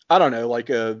 I don't know, like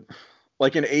an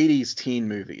 80s teen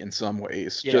movie in some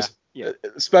ways.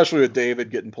 Especially with David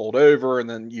getting pulled over, and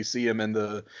then you see him in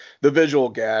the visual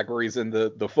gag where he's in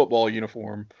the football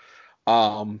uniform.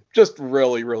 Just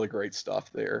really, really great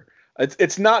stuff there.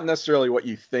 It's not necessarily what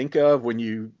you think of when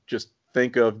you just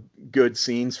think of good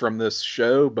scenes from this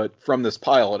show, but from this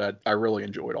pilot, I really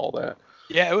enjoyed all that.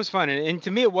 Yeah, it was fun. And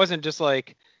to me, it wasn't just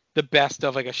like the best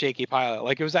of like a shaky pilot.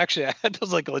 Like it was actually, it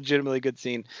was like a legitimately good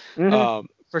scene.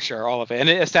 For sure, all of it. And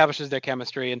it establishes their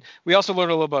chemistry. And we also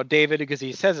learned a little about David because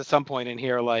he says at some point in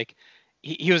here, like,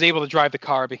 he was able to drive the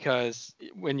car because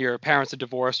when your parents are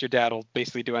divorced, your dad will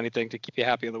basically do anything to keep you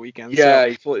happy on the weekends. Yeah,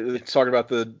 he's talking about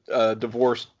the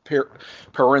divorced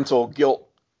parental guilt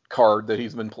card that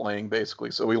he's been playing, basically.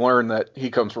 So we learned that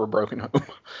he comes from a broken home.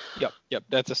 Yep,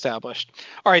 that's established.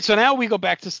 All right, so now we go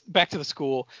back to the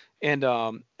school, and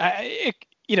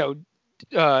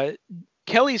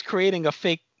Kelly's creating a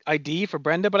fake ID for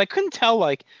Brenda, but I couldn't tell,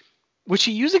 like, was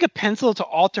she using a pencil to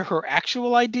alter her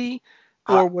actual ID?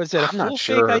 Or was it a full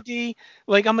fake ID?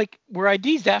 Like, I'm like, were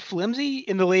IDs that flimsy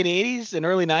in the late 80s and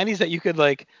early 90s that you could,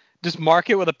 like, just mark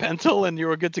it with a pencil and you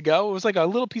were good to go? It was like a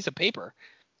little piece of paper.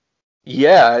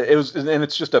 Yeah, it was, and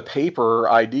it's just a paper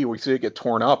ID. We see it get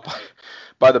torn up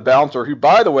by the bouncer, who,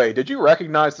 by the way, did you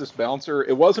recognize this bouncer?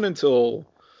 It wasn't until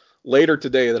later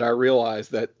today that I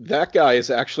realized that guy is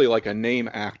actually like a name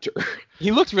actor. He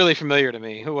looked really familiar to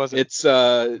me. Who was it? It's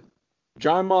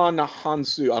Jaimon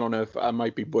Hansu. I don't know if I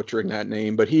might be butchering that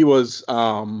name, but he was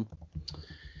a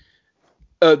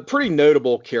pretty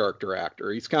notable character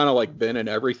actor. He's kind of like been in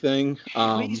everything.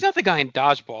 He's not the guy in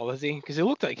Dodgeball, is he? Because he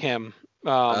looked like him.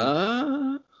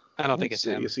 I don't think it's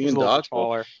him. Is he in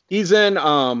Dodgeball? He's in.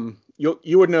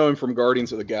 You would know him from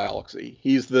Guardians of the Galaxy.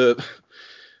 He's the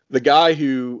guy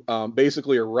who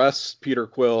basically arrests Peter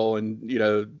Quill, and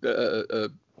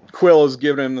Quill is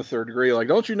giving him the third degree, like,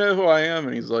 don't you know who I am?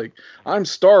 And he's like, I'm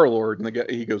Star-Lord. And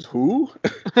he goes, who?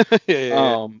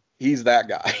 Yeah. He's that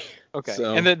guy. Okay.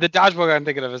 So. And the dodgeball guy I'm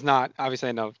thinking of is not, obviously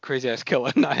I know Crazy Ass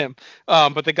Killer, not him.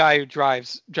 But the guy who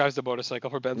drives the motorcycle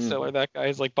for Ben Stiller, that guy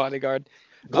is like bodyguard.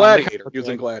 Gladiator. He was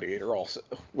in Gladiator also,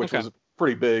 which was a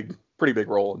pretty big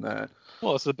role in that.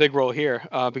 Well, it's a big role here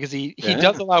because he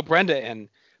does allow Brenda in,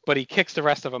 but he kicks the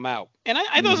rest of them out. And I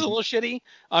thought it was a little shitty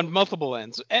on multiple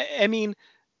ends. I mean,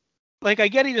 like, I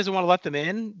get he doesn't want to let them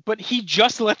in, but he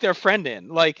just let their friend in.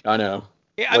 Like, I know.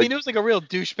 I mean, it was like a real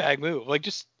douchebag move. Like,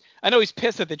 just, I know he's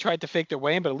pissed that they tried to fake their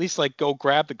way in, but at least, like, go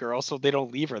grab the girl so they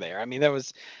don't leave her there. I mean, that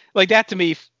was, like, that to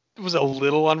me was a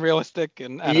little unrealistic.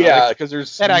 And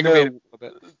because that aggravated me a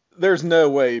little bit. There's no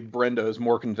way Brenda is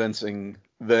more convincing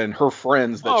than her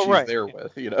friends that she's there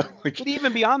with, you know. Like, but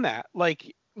even beyond that,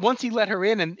 like, once he let her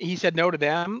in and he said no to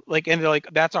them, like, and they're like,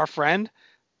 that's our friend.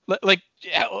 Like,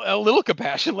 a little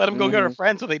compassion. Let him go get her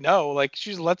friend so they know. Like,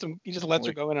 he just lets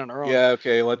her go in on her own. Yeah,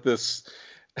 okay, let this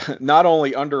not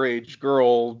only underage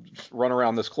girl run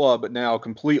around this club, but now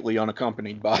completely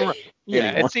unaccompanied by anyone.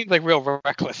 It seemed like real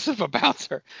reckless of a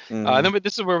bouncer. And then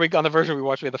this is where on the version we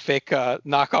watched, we had the fake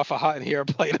knockoff of Hot in Here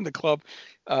played in the club,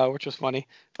 which was funny.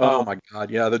 Oh my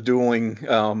God, yeah, the dueling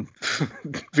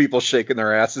people shaking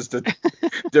their asses to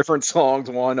different songs.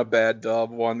 One a bad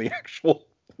dub, one the actual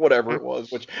whatever it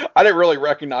was, which I didn't really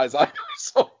recognize either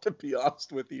song, to be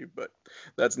honest with you, but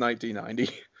that's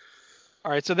 1990.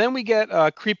 All right, so then we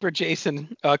get Creeper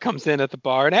Jason comes in at the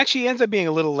bar, and actually ends up being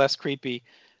a little less creepy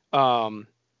than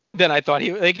I thought.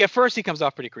 At first he comes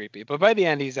off pretty creepy, but by the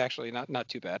end he's actually not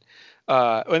too bad.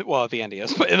 Well, at the end he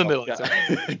is, but in the middle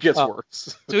it gets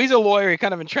worse. So he's a lawyer. He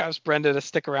kind of entraps Brenda to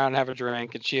stick around and have a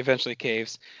drink, and she eventually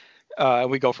caves.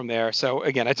 And we go from there. So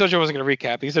again, I told you I wasn't going to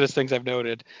recap. These are just things I've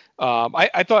noted.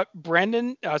 I thought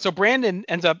Brandon. So Brandon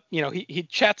ends up, he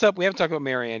chats up. We haven't talked about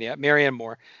Marianne yet. Marianne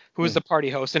Moore, who is the party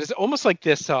host, and it's almost like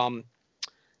this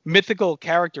mythical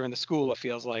character in the school. It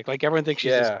feels like everyone thinks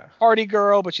she's this party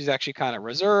girl, but she's actually kind of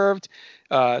reserved.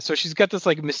 So she's got this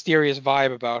like mysterious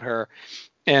vibe about her.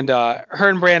 And her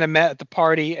and Brandon met at the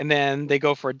party, and then they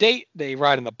go for a date. They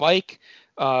ride on the bike.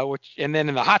 And then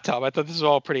in the hot tub, I thought this was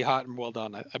all pretty hot and well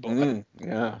done. I both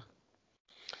yeah.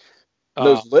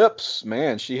 Those lips,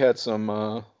 man, she had some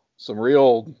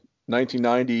real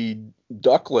 1990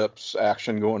 duck lips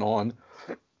action going on.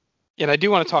 And I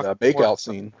do want to talk that makeout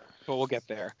scene, but we'll get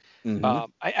there. I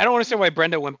don't understand why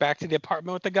Brenda went back to the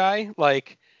apartment with the guy.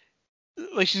 Like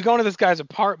she's going to this guy's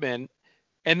apartment.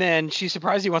 And then she's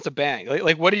surprised he wants a bang.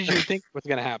 Like, what did you think was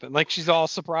going to happen? Like, she's all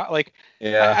surprised. Like,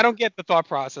 I don't get the thought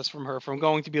process from her, from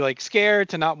going to be like scared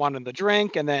to not wanting the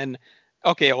drink, and then,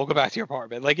 okay, we'll go back to your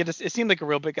apartment. Like, it seemed like a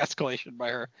real big escalation by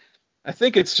her. I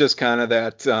think it's just kind of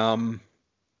that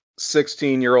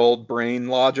 16-year-old brain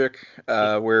logic,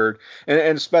 where,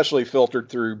 and especially filtered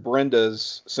through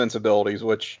Brenda's sensibilities,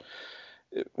 which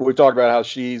we've talked about how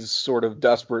she's sort of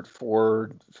desperate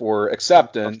for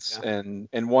acceptance and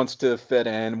wants to fit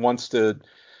in, wants to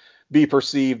be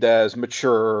perceived as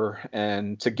mature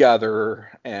and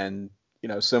together and,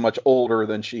 so much older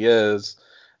than she is.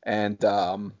 And,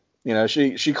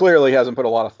 she clearly hasn't put a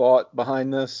lot of thought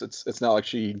behind this. It's not like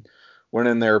she went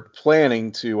in there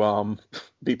planning to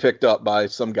be picked up by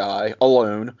some guy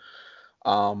alone,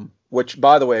 which,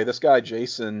 by the way, this guy,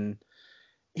 Jason,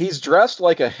 he's dressed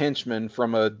like a henchman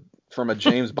from a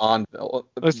James Bond villain.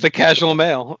 It's the casual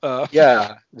male. It's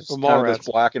kind of this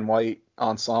black and white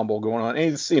ensemble going on.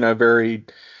 And he's, very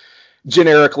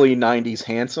generically 90s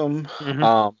handsome.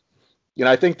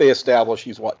 I think they established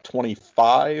he's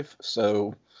 25.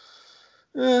 So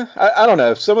I don't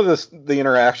know. Some of the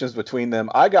interactions between them,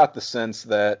 I got the sense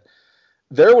that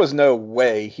there was no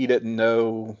way he didn't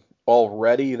know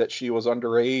already that she was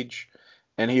underage,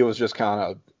 and he was just kind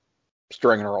of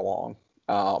stringing her along.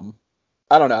 I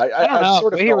don't know. I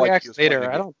sort of felt like he was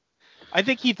later. I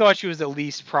think he thought she was at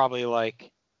least probably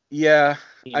like. Yeah,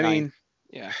 I mean,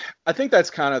 I think that's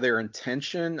kind of their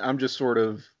intention. I'm just sort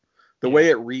of the way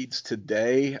it reads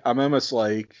today. I'm almost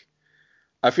like,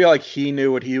 I feel like he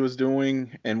knew what he was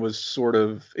doing and was sort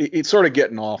of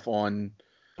getting off on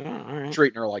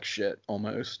treating her like shit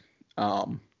almost,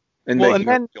 and making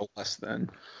her feel less than.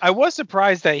 I was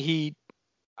surprised that he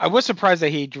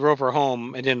drove her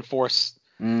home and didn't force.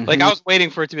 Like, I was waiting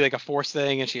for it to be like a force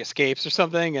thing and she escapes or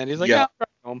something, and he's like, "Yeah,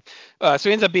 home." So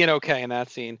he ends up being okay in that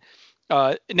scene.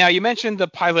 Now, you mentioned the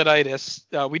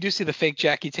pilotitis. We do see the fake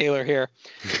Jackie Taylor here,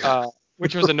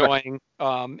 which was annoying.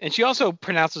 And she also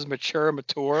pronounces mature.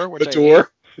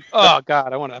 Mature. Oh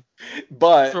God, I want to.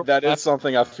 But that is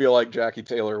something I feel like Jackie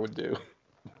Taylor would do.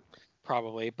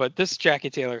 Probably, but this Jackie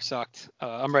Taylor sucked.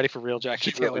 I'm ready for real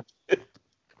Jackie Taylor.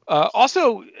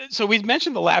 Also, so we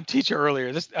mentioned the lab teacher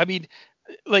earlier. This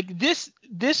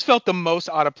felt the most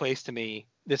out of place to me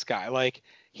this guy. Like,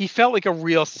 he felt like a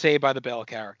real Saved by the Bell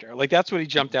character. Like, that's what he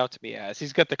jumped out to me as.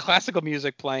 He's got the classical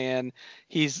music playing.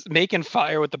 He's making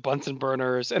fire with the Bunsen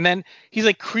burners. And then he's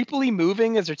like creepily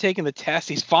moving as they're taking the test.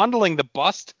 He's fondling the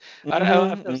bust. I don't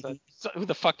know if that was who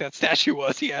the fuck that statue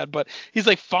was he had, but he's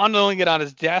like fondling it on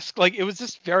his desk. Like, it was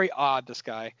just very odd, this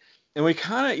guy. And we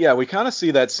kind of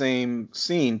see that same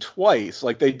scene twice.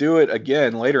 Like, they do it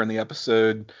again later in the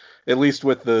episode, at least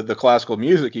with the classical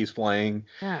music he's playing.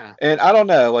 Yeah. And I don't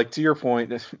know, like, to your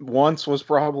point, once was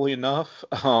probably enough.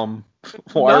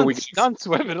 Why are we none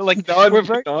would like none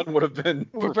would have been.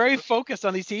 We're very focused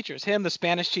on these teachers. Him, the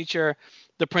Spanish teacher,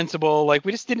 the principal. Like,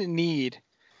 we just didn't need.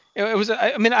 It was.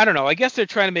 I mean, I don't know. I guess they're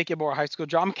trying to make it more high school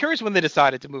drama. I'm curious when they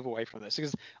decided to move away from this,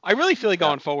 because I really feel like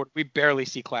going forward, we barely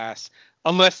see class.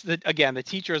 Unless, the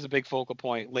teacher is a big focal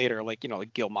point later, like,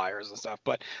 like Gil Myers and stuff.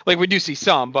 But, like, we do see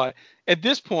some. But at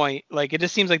this point, like, it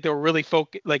just seems like they were really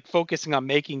focusing on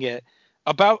making it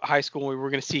about high school. We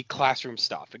were going to see classroom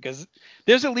stuff, because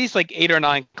there's at least, like, 8 or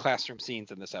 9 classroom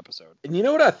scenes in this episode. And you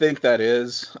know what I think that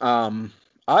is? I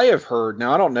have heard,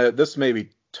 now I don't know, this may be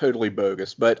totally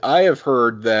bogus, but I have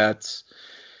heard that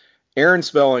Aaron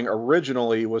Spelling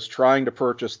originally was trying to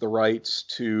purchase the rights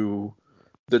to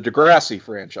the Degrassi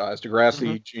franchise,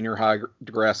 Degrassi Junior High,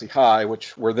 Degrassi High,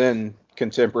 which were then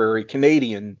contemporary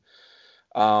Canadian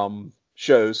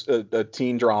shows, a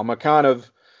teen drama, kind of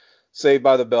Saved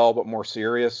by the Bell, but more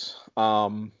serious,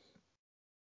 and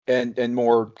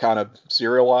more kind of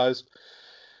serialized.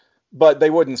 But they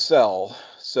wouldn't sell,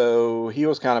 so he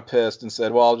was kind of pissed and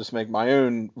said, well, I'll just make my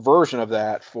own version of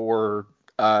that for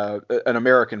an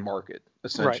American market,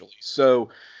 essentially. Right. So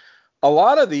a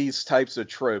lot of these types of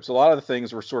tropes, a lot of the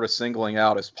things we're sort of singling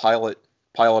out as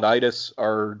pilotitis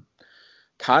are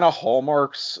kind of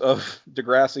hallmarks of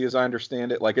Degrassi, as I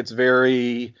understand it. Like, it's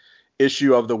very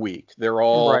issue of the week. They're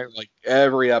all like,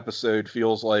 every episode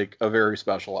feels like a very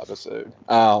special episode.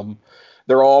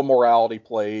 They're all morality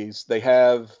plays.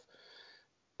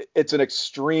 It's an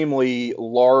extremely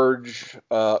large,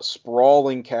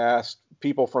 sprawling cast,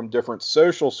 people from different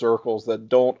social circles that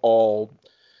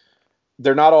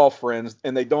they're not all friends,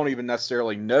 and they don't even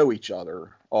necessarily know each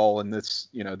other, all in this,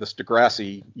 this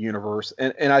Degrassi universe.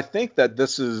 And I think that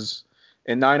this is,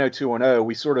 in 90210,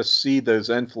 we sort of see those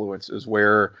influences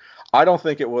where I don't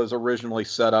think it was originally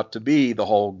set up to be the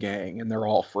whole gang and they're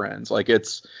all friends. Like,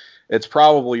 it's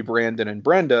probably Brandon and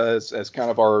Brenda as kind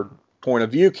of our point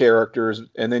of view characters,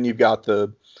 and then you've got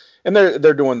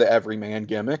they're doing the everyman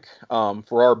gimmick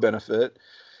for our benefit.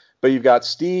 But you've got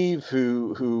Steve,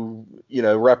 who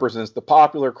represents the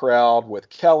popular crowd with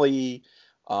Kelly.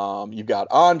 You've got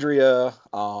Andrea,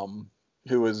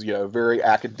 who is very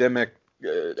academic,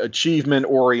 achievement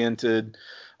oriented.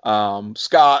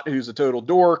 Scott, who's a total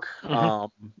dork.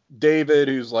 David,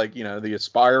 who's like the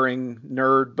aspiring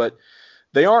nerd. But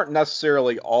they aren't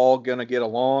necessarily all gonna get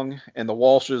along, and the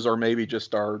Walshes are maybe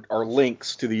just our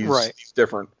links to these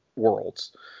different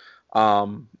worlds.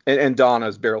 And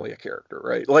Donna's barely a character,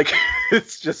 right? Like,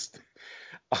 it's just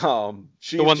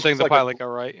she's the one thing the like pilot got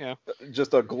right, yeah.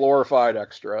 Just a glorified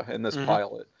extra in this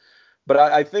pilot. But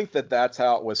I think that's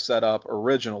how it was set up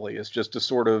originally, is just to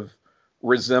sort of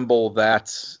resemble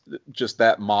that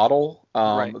model,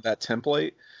 that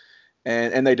template.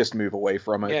 And they just move away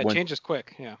from it. Yeah, it changes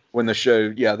quick. Yeah. When the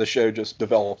show just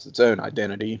develops its own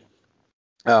identity.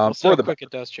 We'll see how quick it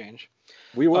does change.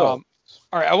 We will.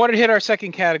 All right, I wanted to hit our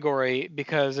second category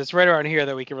because it's right around here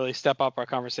that we can really step up our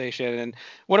conversation. And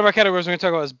one of our categories we're going to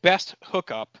talk about is best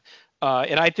hookup.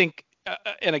 And I think,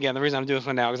 and again, the reason I'm doing this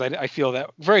one now is I feel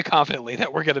that very confidently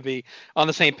that we're going to be on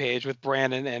the same page with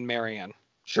Brandon and Marianne.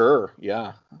 Sure.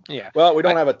 Yeah. Yeah. Well, we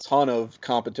don't have a ton of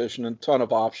competition and a ton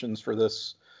of options for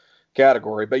this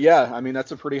category, but yeah, I mean,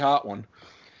 that's a pretty hot one.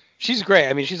 She's great.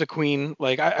 I mean, she's a queen.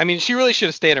 Like, I mean, she really should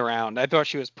have stayed around. I thought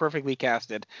she was perfectly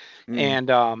casted. And,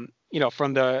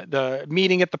 from the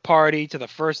meeting at the party to the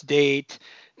first date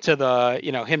to the,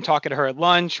 him talking to her at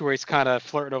lunch where he's kind of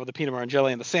flirting over the peanut butter and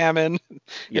jelly and the salmon.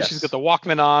 And she's got the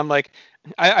Walkman on. Like,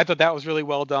 I thought that was really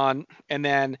well done. And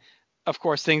then, of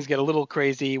course, things get a little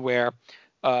crazy where,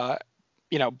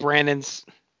 Brandon's,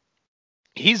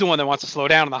 he's the one that wants to slow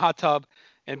down in the hot tub.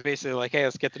 And basically like, hey,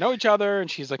 let's get to know each other. And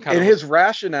she's like, his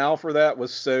rationale for that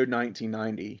was so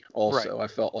 1990 also. Right. I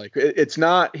felt like it's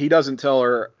not, he doesn't tell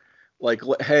her like,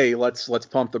 hey, let's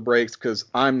pump the brakes because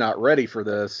I'm not ready for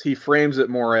this. He frames it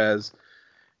more as,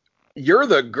 you're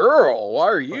the girl. Why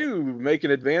are you making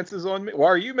advances on me? Why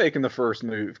are you making the first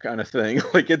move kind of thing?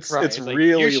 Like, it's like,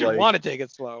 really you should want to take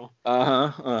it slow.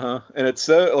 And it's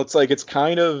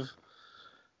kind of,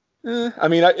 I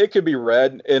mean, it could be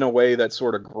read in a way that's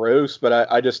sort of gross,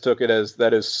 but I just took it as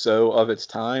that is so of its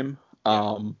time.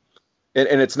 And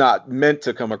it's not meant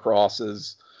to come across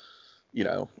as,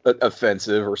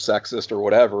 offensive or sexist or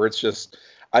whatever. It's just,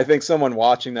 I think someone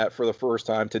watching that for the first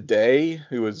time today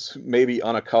who is maybe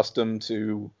unaccustomed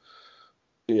to,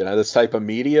 this type of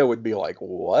media would be like,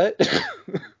 what?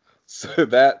 So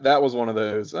that was one of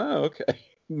those, oh, okay.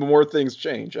 More things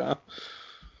change, huh?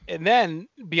 And then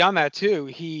beyond that too,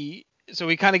 so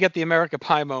we kind of get the America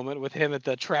Pie moment with him at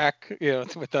the track,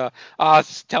 with the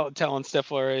telling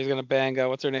Stifler he's gonna bang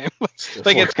what's her name?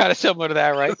 Like it's kind of similar to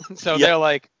that, right? So They're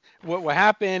like, what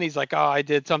happened? He's like, oh, I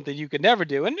did something you could never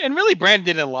do, and really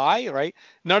Brandon didn't lie, right?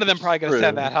 None of them probably could have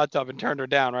said that hot tub and turned her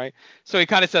down, right? So he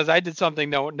kind of says, I did something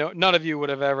no none of you would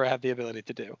have ever had the ability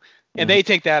to do, and they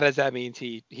take that as that means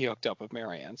he hooked up with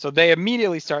Marianne. So they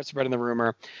immediately start spreading the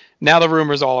rumor. Now the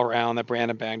rumor's all around that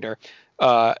Brandon banged her.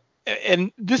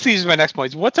 And this leads to my next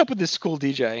point. What's up with this school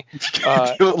DJ?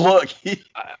 Look,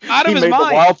 out of his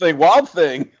mind. The wild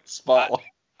thing spotlight.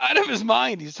 Out of his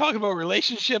mind. He's talking about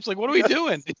relationships. Like, what are we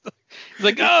doing? He's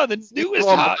like, oh, the newest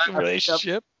hot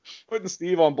relationship. Putting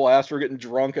Steve on blast for getting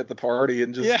drunk at the party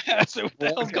and just. Yeah, so what the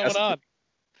hell's going on?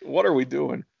 What are we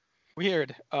doing?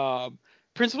 Weird.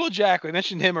 Principal Jack, we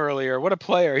mentioned him earlier. What a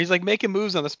player. He's like making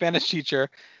moves on the Spanish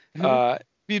teacher.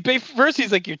 First,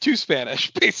 he's like, you're too Spanish,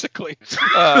 basically.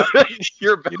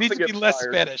 You need to be less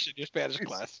Spanish in your Spanish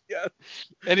class. Yeah.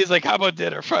 And he's like, how about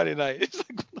dinner Friday night? He's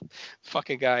like,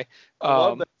 fucking guy. I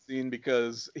love that scene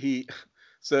because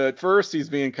so at first he's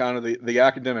being kind of the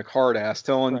academic hard ass,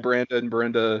 telling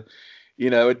Brenda,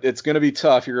 it's going to be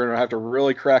tough. You're going to have to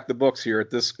really crack the books here.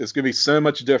 It's going to be so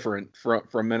much different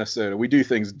from Minnesota. We do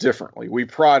things differently. We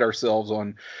pride ourselves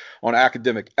on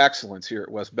academic excellence here at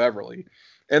West Beverly.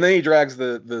 And then he drags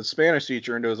the Spanish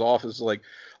teacher into his office like,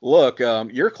 look,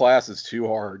 your class is too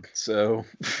hard. So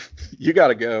you got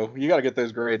to go. You got to get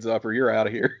those grades up or you're out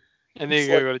of here. And then you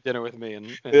got to go to dinner with me.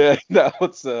 And yeah, no,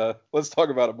 let's talk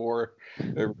about it more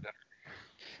over dinner.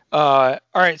 All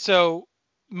right. So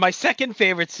my second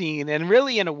favorite scene, and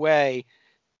really in a way,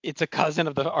 it's a cousin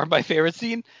of my favorite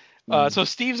scene. So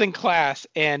Steve's in class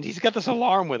and he's got this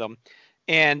alarm with him.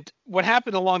 And what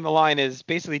happened along the line is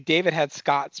basically David had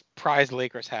Scott's prize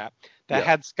Lakers hat that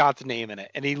had Scott's name in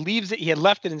it. And he leaves it. He had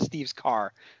left it in Steve's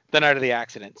car the night of the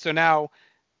accident. So now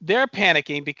they're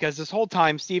panicking because this whole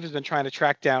time Steve has been trying to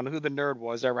track down who the nerd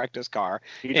was that wrecked his car.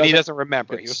 And he doesn't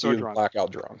remember. He was so drunk.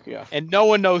 Blackout drunk, yeah. And no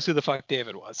one knows who the fuck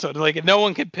David was. So like no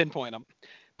one can pinpoint him.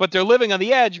 But they're living on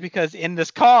the edge because in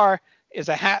this car is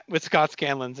a hat with Scott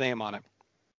Scanlon's name on it.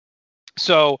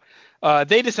 So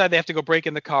they decide they have to go break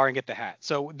in the car and get the hat.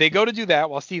 So they go to do that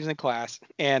while Steve's in class,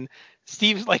 and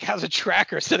Steve like has a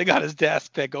tracker sitting on his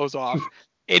desk that goes off,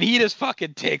 and he just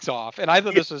fucking takes off. And I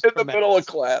thought this was in the middle of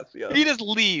class. Yeah, he just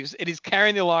leaves, and he's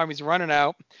carrying the alarm. He's running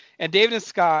out, and David and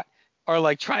Scott are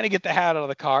like trying to get the hat out of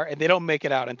the car, and they don't make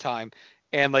it out in time.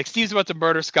 And like Steve's about to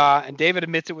murder Scott, and David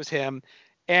admits it was him.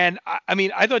 And I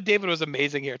mean, I thought David was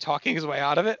amazing here, talking his way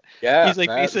out of it. Yeah, he's like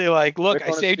basically like, look,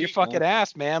 I saved your fucking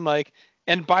ass, man. Like.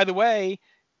 And by the way,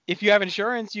 if you have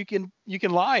insurance, you can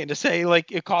lie and just say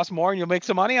like it costs more and you'll make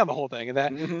some money on the whole thing. And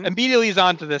that immediately is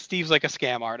on to this. Steve's like a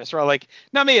scam artist, or like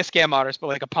not maybe a scam artist, but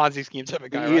like a Ponzi scheme type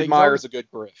of guy. He admires a good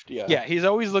grift. Yeah. Yeah, he's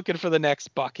always looking for the next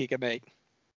buck he can make.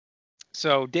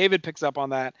 So David picks up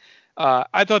on that.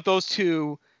 I thought those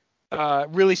two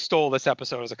really stole this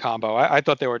episode as a combo. I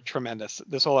thought they were tremendous.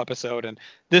 This whole episode and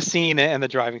this scene and the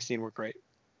driving scene were great.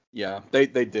 Yeah, they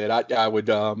did. I would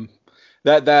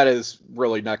That is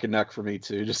really neck and neck for me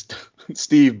too. Just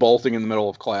Steve bolting in the middle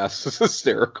of class is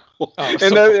hysterical. Oh, and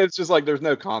it's just like there's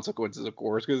no consequences, of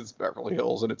course, because it's Beverly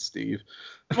Hills and it's Steve.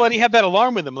 Well, and he had that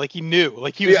alarm with him, like he knew,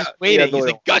 like he was just waiting. He's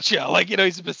like, gotcha, like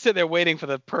he's been sitting there waiting for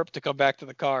the perp to come back to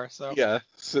the car. So yeah,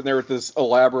 sitting there with this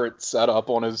elaborate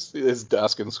setup on his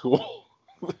desk in school.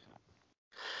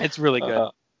 It's really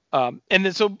good. And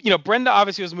then, so, Brenda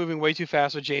obviously was moving way too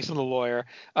fast with Jason, the lawyer.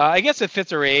 I guess it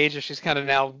fits her age. She's kind of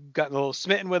now gotten a little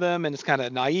smitten with him and is kind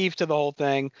of naive to the whole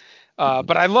thing.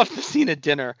 But I love the scene at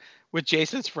dinner with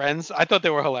Jason's friends. I thought they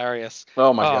were hilarious.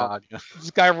 Oh, my God. Yeah.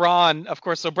 This guy, Ron, of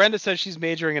course. So Brenda says she's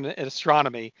majoring in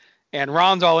astronomy, and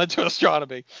Ron's all into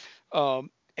astronomy.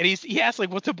 And he asks,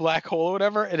 like, what's a black hole or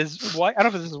whatever? And his wife, I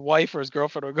don't know if it's his wife or his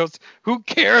girlfriend, or goes, who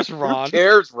cares, Ron? Who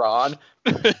cares, Ron?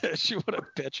 She would have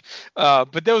bitch.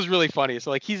 But that was really funny. So,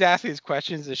 like, he's asking these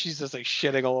questions, and she's just, like,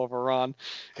 shitting all over Ron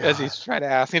as he's trying to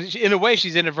ask. And in a way,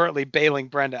 she's inadvertently bailing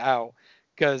Brenda out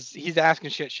because he's asking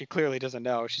shit she clearly doesn't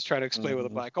know. She's trying to explain what a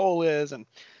black hole is. And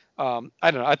I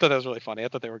don't know. I thought that was really funny. I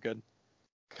thought they were good.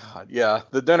 God, yeah.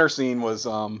 The dinner scene was,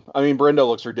 Brenda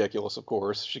looks ridiculous, of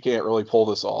course. She can't really pull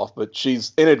this off, but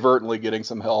she's inadvertently getting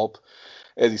some help,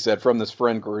 as you said, from this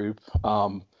friend group.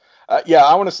 Yeah,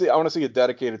 I want to see a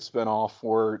dedicated spinoff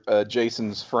for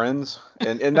Jason's Friends,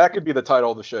 and that could be the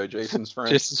title of the show, Jason's Friends.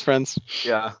 Jason's Friends.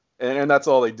 Yeah, and that's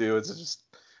all they do. It's just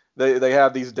they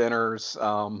have these dinners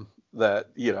that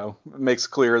makes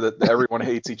clear that everyone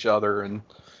hates each other, and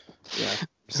yeah.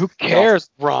 Who cares,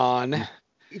 Ron?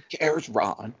 Who cares,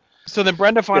 Ron? So then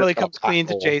Brenda finally comes clean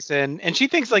to Jason, and she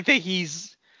thinks like that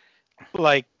he's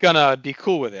like gonna be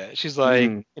cool with it. She's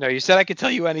like, you said I could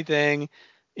tell you anything.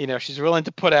 She's willing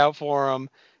to put out for him.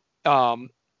 And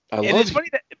it's funny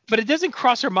but it doesn't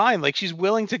cross her mind. Like, she's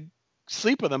willing to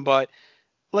sleep with him, but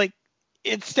like,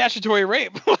 it's statutory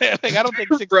rape. Like, I don't think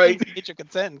 16 right. age of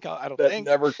consent. I don't that think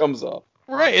never comes up.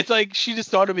 Right. It's like she just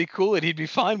thought it'd be cool and he'd be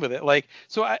fine with it. Like,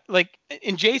 so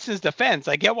in Jason's defense,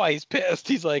 I get why he's pissed.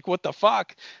 He's like, what the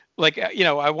fuck? Like,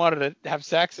 I wanted to have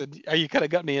sex and you could have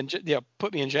got me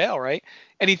put me in jail, right?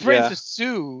 And he threatens to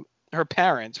sue her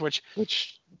parents, which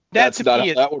that's not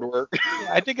how that would work.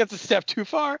 I think that's a step too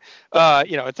far.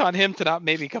 It's on him to not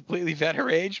maybe completely vet her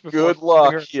age. Good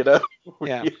luck, Yeah.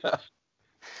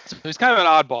 So he's kind of an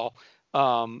oddball.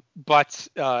 But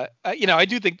I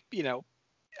do think,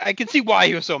 I can see why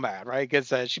he was so mad, right?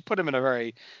 Because she put him in a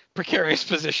very precarious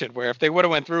position where if they would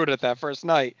have went through it at that first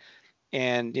night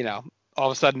and, all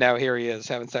of a sudden now here he is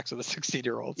having sex with a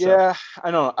 16-year-old. So. Yeah,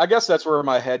 I don't know. I guess that's where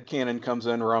my headcanon comes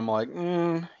in, where I'm like,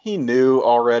 he knew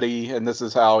already, and this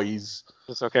is how he's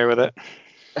just okay with it.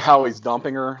 How he's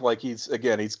dumping her. Like, he's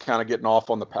kind of getting off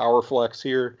on the power flex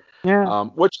here. Yeah.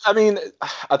 Which, I mean,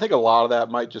 I think a lot of that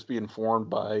might just be informed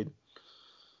by,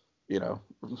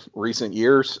 recent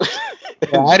years.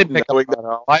 Yeah, I didn't pick up that at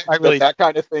all. I really that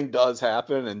kind of thing does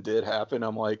happen and did happen.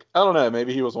 I'm like, I don't know,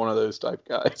 maybe he was one of those type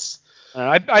guys.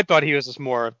 I thought he was just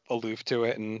more aloof to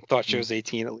it and thought she was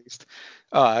 18 at least.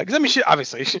 Because I mean, she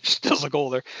does look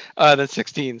older than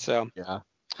 16. So yeah,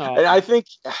 and I think,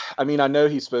 I know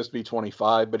he's supposed to be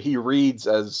 25, but he reads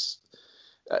as,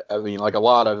 like a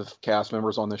lot of cast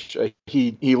members on this show,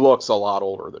 he looks a lot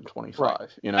older than 25. Right.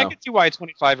 I can see why a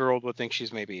 25-year-old would think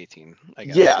she's maybe 18. I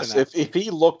guess. Yes, if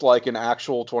he looked like an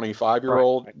actual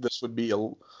 25-year-old, this would be a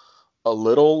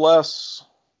little less.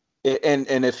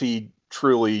 And if he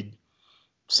truly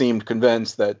seemed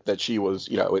convinced that she was,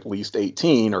 at least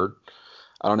 18, or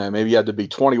I don't know, maybe you had to be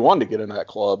 21 to get in that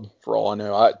club, for all I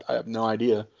know. I have no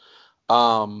idea.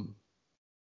 I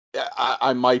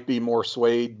might be more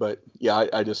swayed, but yeah,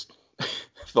 I just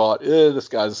thought, this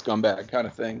guy's a scumbag kind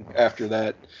of thing after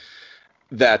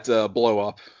that blow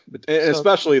up. But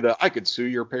especially I could sue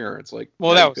your parents. Like,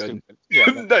 well, that was stupid.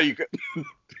 Yeah, no, you could.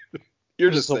 You're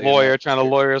just a lawyer trying to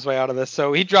lawyer his way out of this.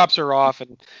 So he drops her off,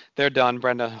 and they're done.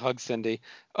 Brenda hugs Cindy.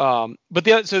 But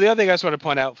the other thing I just want to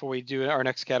point out before we do our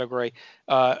next category,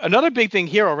 another big thing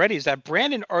here already is that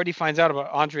Brandon already finds out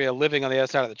about Andrea living on the other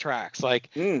side of the tracks. Like,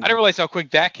 I didn't realize how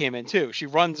quick that came in too. She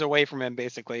runs away from him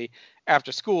basically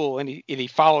after school, and he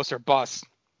follows her bus.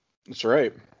 That's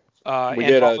right. We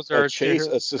get a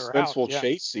suspenseful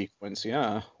chase sequence,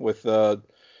 with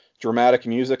dramatic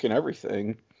music and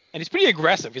everything. And he's pretty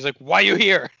aggressive. He's like, why are you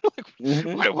here?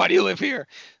 Why do you live here?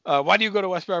 Why do you go to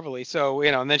West Beverly? So,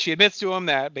 and then she admits to him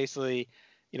that basically,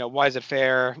 why is it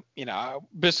fair? Just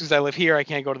because I live here, I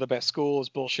can't go to the best school is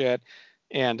bullshit.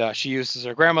 And she uses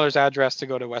her grandmother's address to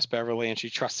go to West Beverly, and she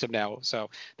trusts him now. So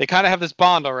they kind of have this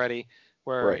bond already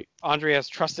where Andrea has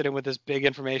trusted him with this big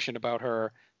information about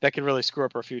her that can really screw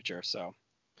up her future. So.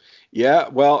 Yeah,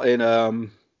 well,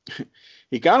 and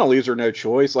he kind of leaves her no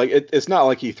choice. Like, it's not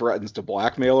like he threatens to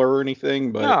blackmail her or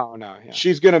anything, but no,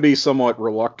 she's going to be somewhat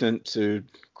reluctant to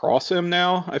cross him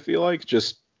now, I feel like,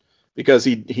 just because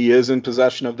he is in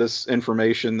possession of this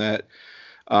information that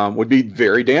would be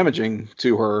very damaging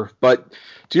to her. But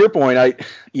to your point,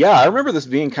 I remember this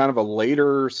being kind of a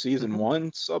later season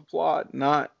 1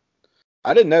 subplot.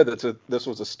 I didn't know that this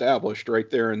was established right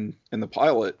there in the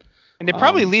pilot. And it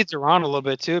probably leads her on a little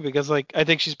bit too, because like I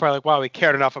think she's probably like, wow, he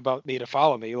cared enough about me to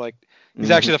follow me. Like, he's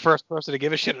actually the first person to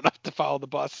give a shit enough to follow the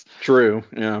bus. True.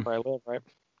 Yeah. Where I live, right?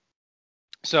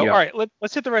 So, all right,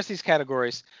 let's hit the rest of these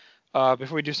categories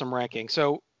before we do some ranking.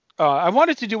 So, I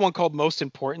wanted to do one called Most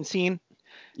Important Scene.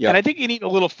 Yeah. And I think you need a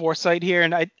little foresight here.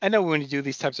 And I know when you do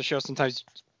these types of shows, sometimes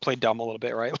you play dumb a little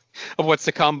bit, right? Of what's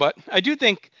to come. But I do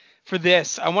think for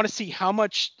this, I want to see how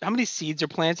many seeds are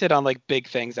planted on like big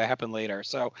things that happen later.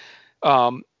 So,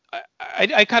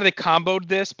 I kind of comboed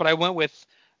this, but I went with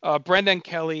Brenda and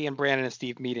Kelly and Brandon and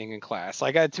Steve meeting in class.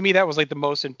 Like, to me, that was like the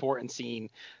most important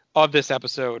scene of this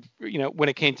episode, when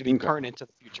it came to being pertinent to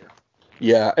the future.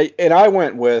 Yeah. And I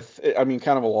went with, kind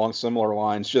of along similar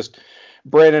lines, just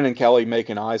Brandon and Kelly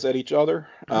making eyes at each other,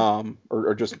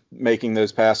 or just making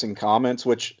those passing comments,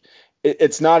 which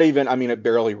it's not even, it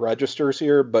barely registers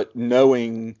here, but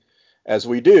knowing as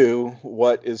we do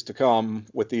what is to come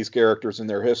with these characters in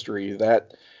their history,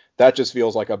 that just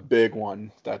feels like a big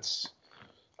one. That's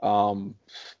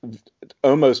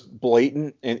almost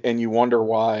blatant, and you wonder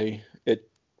why it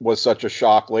was such a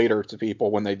shock later to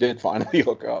people when they did finally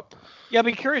look up. Yeah, I'd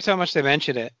be curious how much they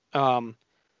mention it.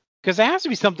 Because there has to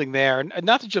be something there. And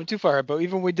not to jump too far, but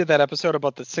even when we did that episode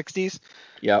about the 60s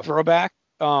throwback,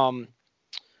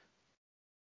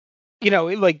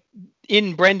 like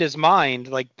in Brenda's mind,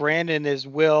 like Brandon is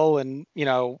Will and,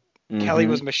 Kelly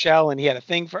was Michelle and he had a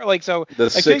thing for so the I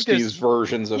 60s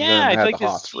versions of them had the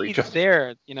hots for each other.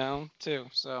 There, too.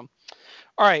 So,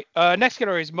 all right. Next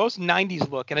category is most 90s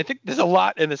look. And I think there's a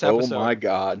lot in this episode. Oh my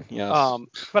God. Yes.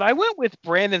 But I went with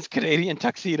Brandon's Canadian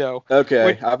tuxedo.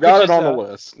 Okay. I've got it on the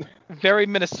list. Very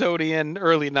Minnesotan,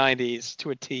 early 90s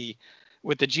to a T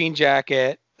with the jean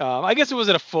jacket. I guess it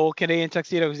wasn't a full Canadian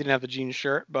tuxedo because he didn't have the jean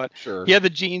shirt, but sure. He had the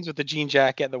jeans with the jean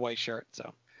jacket and the white shirt.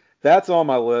 So that's on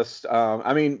my list.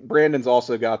 Brandon's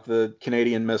also got the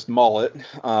Canadian Mist mullet,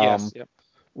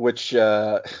 which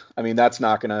that's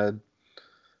not gonna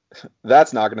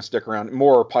stick around.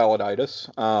 More pilotitis.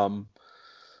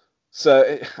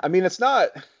 It's not.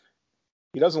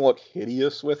 He doesn't look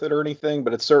hideous with it or anything,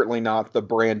 but it's certainly not the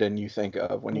Brandon you think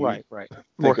of when you right. think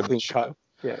More of clean the cut.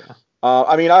 Yeah.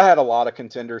 I had a lot of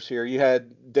contenders here. You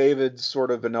had David's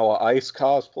sort of Vanilla Ice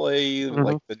cosplay,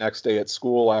 like the next day at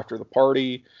school after the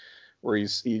party, where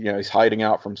he's hiding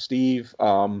out from Steve.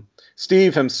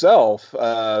 Steve himself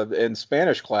in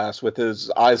Spanish class with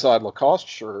his Izod Lacoste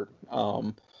shirt.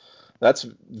 That's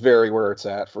very where it's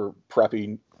at for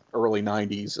preppy early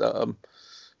 90s,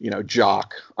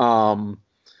 jock.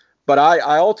 But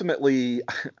I ultimately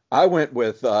went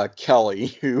with Kelly,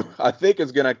 who I think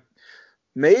is going to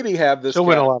maybe have this. She'll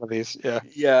win a lot of these.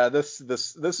 Yeah. This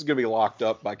is going to be locked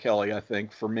up by Kelly, I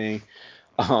think, for me,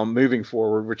 moving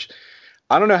forward. Which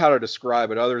I don't know how to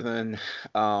describe it other than,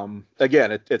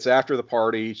 again, it's after the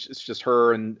party. It's just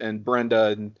her and Brenda,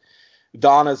 and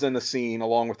Donna's in the scene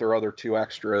along with her other two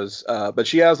extras. But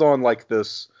she has on like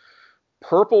this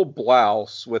purple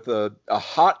blouse with a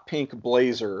hot pink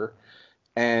blazer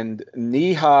and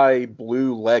knee-high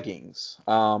blue leggings.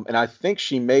 And I think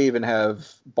she may even have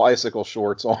bicycle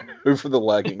shorts on over the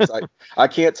leggings. I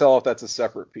can't tell if that's a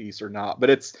separate piece or not, but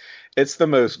it's the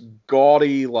most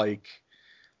gaudy, like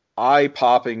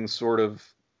eye-popping sort of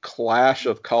clash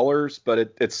of colors, but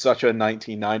it's such a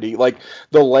 1990. Like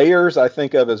the layers I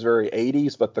think of as very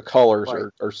 80s, but the colors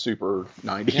are super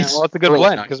 90s. Yeah, well, it's a good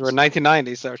blend because we're in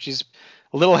 1990, so she's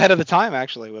a little ahead of the time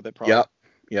actually with it. Probably.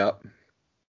 Yep.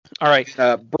 All right.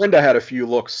 Brenda had a few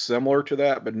looks similar to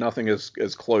that, but nothing as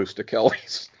close to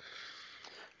Kelly's.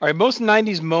 All right, most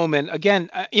 90s moment. Again,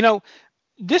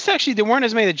 this actually, there weren't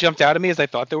as many that jumped out at me as I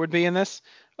thought there would be in this.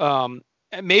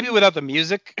 Maybe without the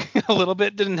music, a little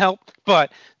bit didn't help,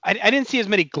 but I didn't see as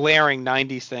many glaring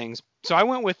 90s things. So I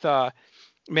went with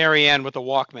Marianne with the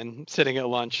Walkman sitting at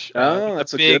lunch.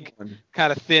 That's a big, good one.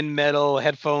 Kind of thin metal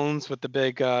headphones with the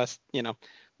big,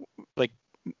 like,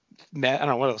 I don't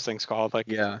know what those things called, like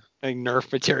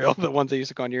Nerf material, the ones that used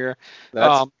to go on your ear.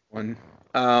 That's one.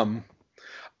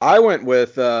 I went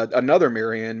with another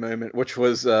Marianne moment, which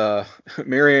was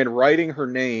Marianne writing her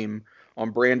name on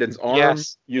Brandon's arm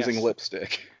using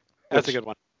lipstick. That's a good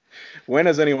one. When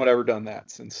has anyone ever done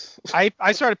that since?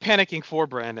 I started panicking for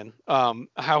Brandon,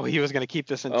 how he was going to keep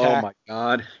this intact. Oh my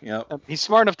God. Yep. He's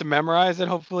smart enough to memorize it,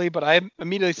 hopefully, but I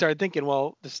immediately started thinking,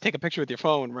 well, just take a picture with your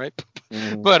phone, right?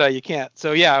 But you can't.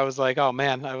 So yeah, I was like, oh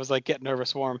man, I was like getting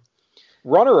nervous for him.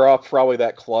 Runner up, probably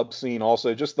that club scene.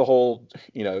 Also, just the whole,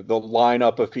 the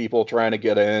lineup of people trying to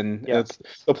get in. Yeah.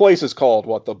 The place is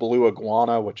called the Blue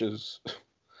Iguana, which is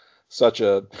such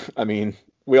a.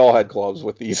 We all had clubs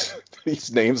with these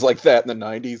names like that in the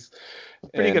 90s.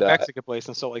 Pretty good Mexican place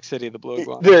in Salt Lake City, the Blue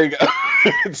Iguana. There you go.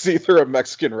 It's either a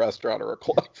Mexican restaurant or a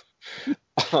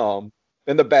club.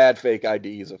 And the bad fake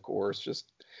IDs, of course.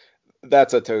 Just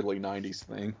that's a totally 90s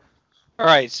thing. All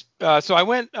right. So I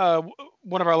went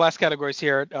one of our last categories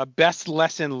here, best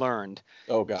lesson learned.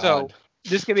 Oh, God. So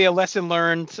this could be a lesson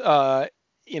learned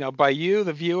by you,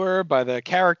 the viewer, by the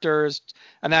characters.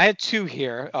 And I had two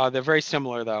here. They're very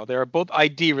similar, though. They're both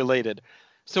ID related.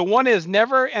 So one is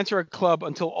never enter a club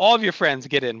until all of your friends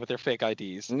get in with their fake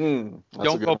IDs. Don't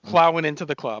go plowing into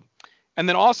the club. And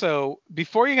then also,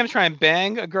 before you're going to try and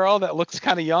bang a girl that looks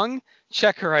kind of young,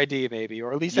 check her ID maybe,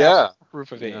 or at least ask for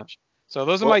proof of age. So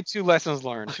those are my two lessons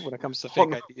learned when it comes to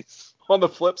fake IDs. On the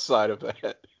flip side of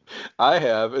that, I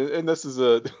have, and this is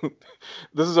a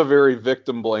very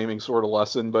victim blaming sort of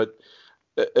lesson, but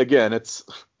again, it's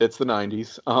the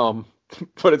 90s.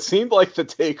 But it seemed like the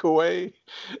takeaway,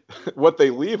 what they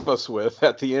leave us with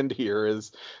at the end here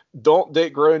is, don't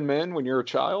date grown men when you're a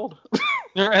child.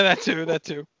 Yeah, that too.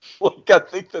 Like, I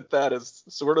think that is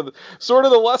sort of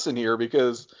the lesson here,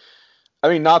 because I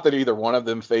mean, not that either one of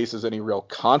them faces any real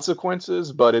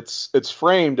consequences, but it's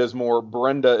framed as more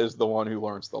Brenda is the one who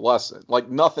learns the lesson. Like,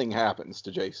 nothing happens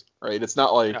to Jason, right? It's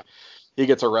not like he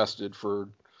gets arrested for,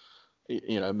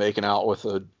 making out with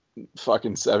a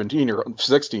fucking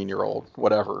 16-year-old,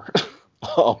 whatever.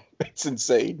 It's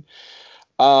insane.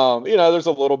 There's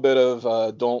a little bit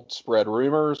of don't spread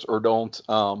rumors, or don't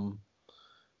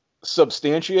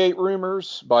substantiate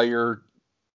rumors by your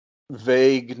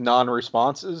vague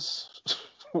non-responses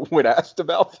when asked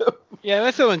about them. Yeah,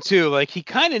 that's the one too. Like, he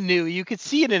kind of knew. You could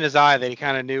see it in his eye that he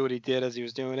kind of knew what he did as he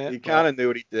was doing it. He kind of knew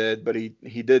what he did, but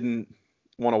he didn't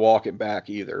want to walk it back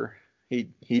either.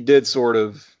 He did sort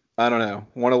of, I don't know,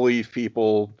 want to leave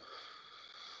people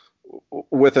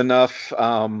with enough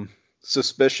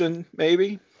suspicion,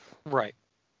 maybe. Right.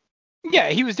 Yeah,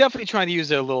 he was definitely trying to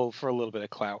use it for a little bit of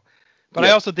clout. But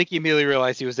I also think he immediately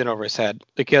realized he was in over his head,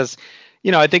 because,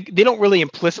 I think they don't really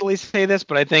implicitly say this,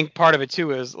 but I think part of it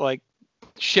too is, like,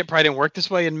 shit probably didn't work this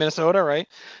way in Minnesota, right?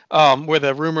 Where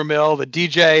the rumor mill, the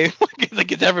DJ,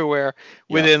 like, it's everywhere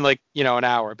within an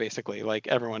hour, basically. Like,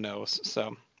 everyone knows.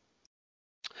 So,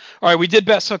 all right, we did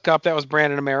best hookup. That was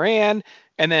Brandon and Marianne,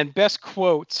 and then best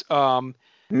quotes. Not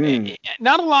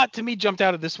a lot to me jumped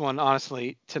out of this one,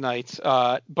 honestly, tonight.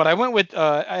 But I went with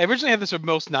I originally had this with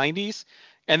most 90s.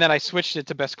 And then I switched it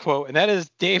to best quote, and that is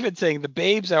David saying, "The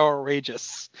babes are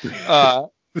outrageous." I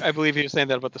believe he was saying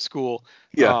that about the school,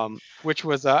 which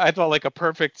was, I thought, like a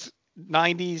perfect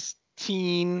 90s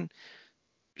teen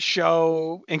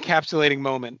show encapsulating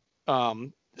moment.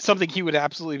 Something he would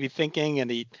absolutely be thinking, and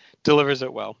he delivers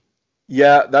it well.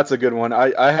 Yeah, that's a good one.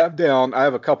 I have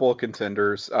a couple of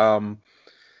contenders.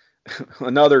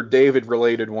 Another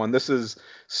David-related one. This is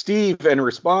Steve in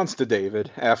response to David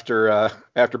after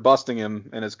busting him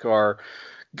in his car.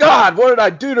 God, what did I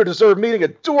do to deserve meeting a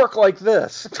dork like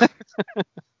this?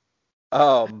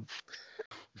 My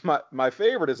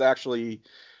favorite is actually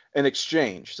an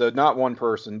exchange. So not one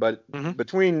person, but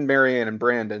between Marianne and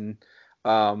Brandon,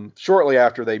 shortly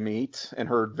after they meet in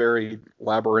her very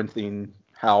labyrinthine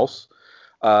house.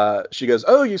 She goes,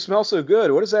 "Oh, you smell so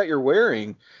good. What is that you're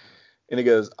wearing?" And he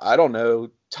goes, "I don't know,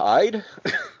 Tide."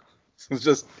 It's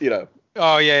just,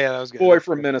 Oh yeah, that was good. Boy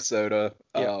from Minnesota,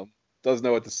 doesn't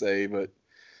know what to say, but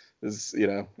is,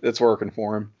 it's working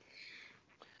for him.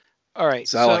 All right,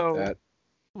 so I like that.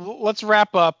 Let's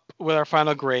wrap up with our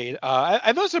final grade. I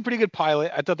thought it was a pretty good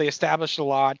pilot. I thought they established a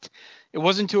lot. It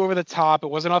wasn't too over the top. It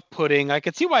wasn't off-putting. I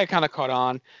could see why it kind of caught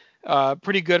on.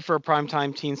 Pretty good for a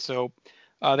primetime teen soap.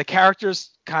 The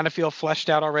characters kind of feel fleshed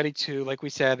out already too. Like we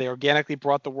said, they organically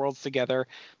brought the worlds together.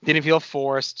 Didn't feel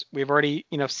forced. We've already,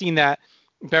 seen that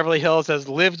Beverly Hills has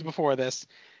lived before this,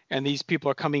 and these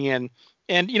people are coming in.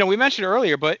 And, we mentioned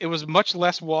earlier, but it was much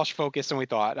less Walsh focused than we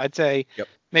thought. I'd say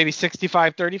maybe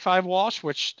 65-35 Walsh,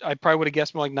 which I probably would have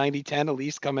guessed more like 90-10 at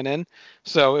least coming in.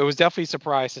 So it was definitely a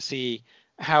surprise to see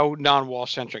how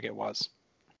non-Walsh centric it was.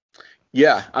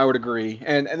 Yeah, I would agree.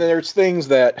 And there's things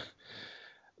that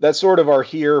sort of are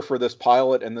here for this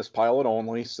pilot and this pilot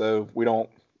only, so we don't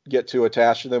get too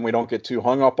attached to them. We don't get too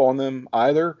hung up on them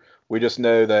either. We just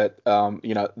know that,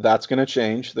 that's going to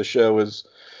change. The show has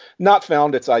not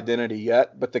found its identity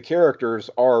yet, but the characters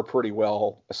are pretty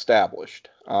well established.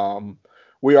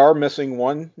 We are missing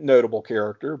one notable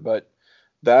character, but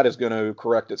that is going to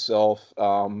correct itself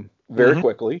very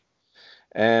quickly.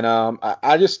 And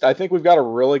I think we've got a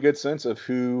really good sense of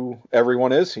who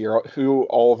everyone is here, who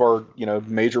all of our,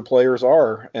 major players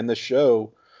are in this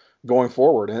show going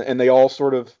forward. And they all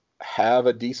sort of have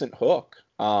a decent hook.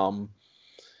 And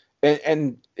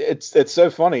it's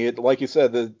so funny. Like you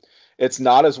said, it's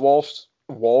not as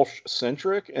Walsh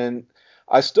centric. And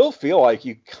I still feel like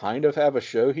you kind of have a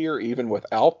show here, even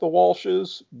without the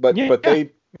Walshes, but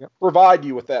they provide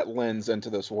you with that lens into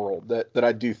this world that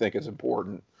I do think is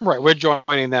important. Right, we're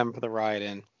joining them for the ride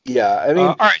in. Yeah, I mean,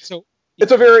 all right, so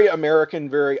it's a very American,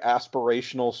 very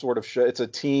aspirational sort of show. It's a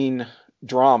teen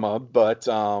drama, but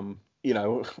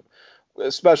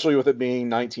especially with it being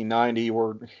 1990,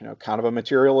 we're kind of a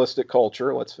materialistic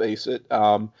culture. Let's face it.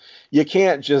 You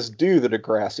can't just do the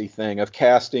Degrassi thing of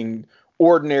casting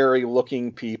ordinary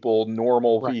looking people,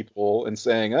 normal people, and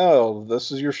saying, "Oh,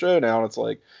 this is your show now." And it's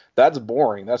like, that's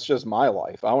boring. That's just my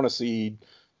life. I want to see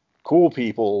cool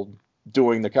people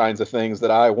doing the kinds of things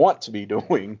that I want to be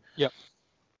doing. Yep.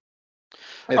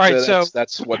 And all right, so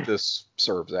that's what this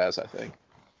serves as, I think.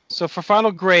 So for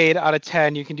final grade out of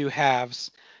 10, you can do halves.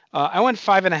 I went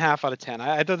 5.5 out of 10.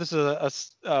 I thought this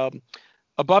was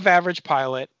above average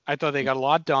pilot. I thought they got a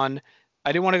lot done.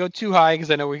 I didn't want to go too high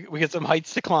because I know we get some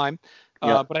heights to climb.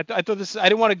 But I thought this. I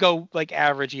didn't want to go like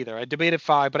average either. I debated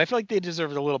 5, but I feel like they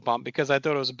deserved a little bump because I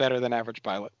thought it was a better than average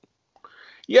pilot.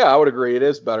 Yeah, I would agree. It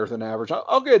is better than average.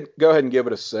 I'll go ahead and give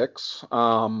it a 6.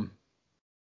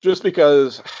 Just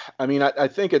because, I mean, I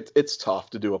think it's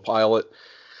tough to do a pilot.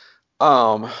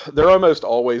 They're almost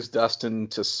always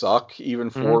destined to suck, even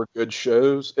for good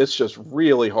shows. It's just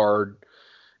really hard.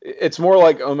 It's more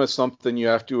like almost something you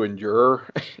have to endure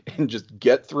and just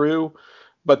get through.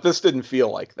 But this didn't feel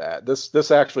like that.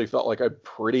 This actually felt like a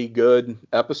pretty good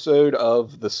episode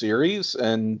of the series,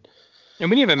 and we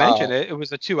didn't even mention it. It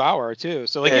was a 2-hour too,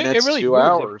 so like it really 2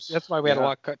 hours. That's why we had a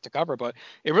lot to cover, but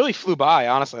it really flew by.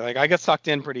 Honestly, like I got sucked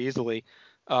in pretty easily,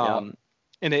 and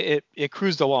it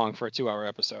cruised along for a 2-hour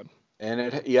episode. And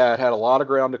it had a lot of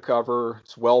ground to cover.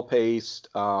 It's well paced.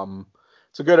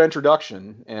 It's a good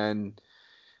introduction, and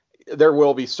there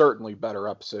will be certainly better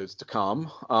episodes to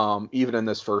come, even in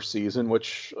this first season,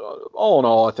 which all in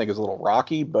all I think is a little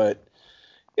rocky, but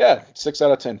yeah, 6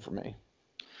 out of 10 for me.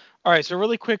 All right, so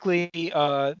really quickly,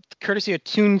 courtesy of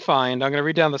Tune Find, I'm going to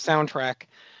read down the soundtrack,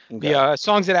 the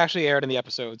songs that actually aired in the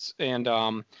episodes, and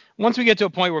once we get to a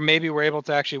point where maybe we're able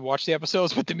to actually watch the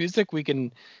episodes with the music, we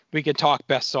can talk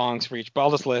best songs for each. But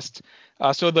I'll just list.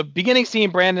 So the beginning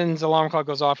scene, Brandon's alarm clock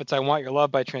goes off. It's "I Want Your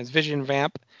Love" by Transvision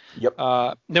Vamp. Yep.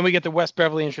 Then we get the West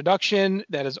Beverly introduction.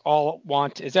 That is "All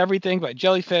Want Is Everything" by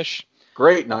Jellyfish.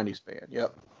 Great 90s band.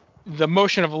 Yep. The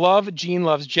Motion of Love, Gene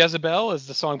Loves Jezebel is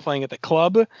the song playing at the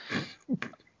club.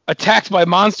 Attacked by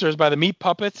Monsters by the Meat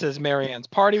Puppets is Marianne's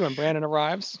party when Brandon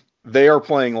arrives. They are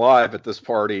playing live at this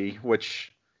party,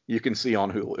 which you can see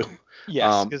on Hulu.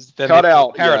 Yes, because cut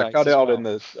out in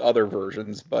the other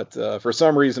versions, but for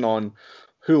some reason on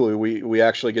Hulu we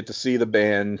actually get to see the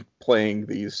band playing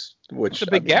these. Which it's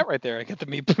a big gap right there. I get the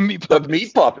meat puppets. The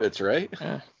Meat Puppets, right?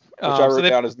 Yeah. Which I wrote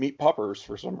down as Meat Puppers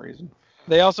for some reason.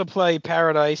 They also play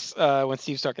Paradise when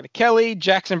Steve's talking to Kelly,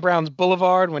 Jackson Brown's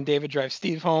Boulevard when David drives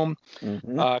Steve home,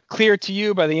 Clear to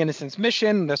You by the Innocence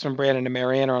Mission. That's when Brandon and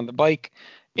Marianne are on the bike.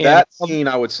 And that scene,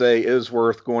 I would say, is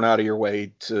worth going out of your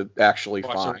way to actually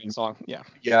find. Song.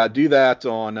 Yeah, do that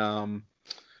on,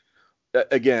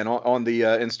 again, on the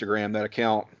Instagram, that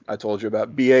account I told you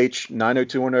about,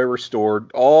 BH90210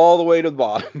 Restored, all the way to the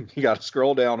bottom. You got to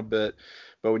scroll down a bit.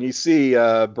 But when you see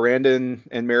Brandon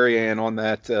and Marianne on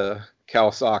that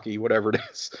Kawasaki, whatever it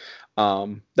is,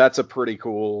 that's a pretty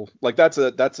cool, like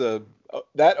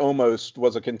that almost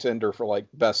was a contender for like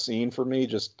best scene for me,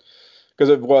 just because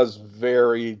it was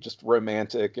very just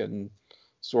romantic and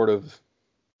sort of,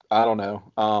 I don't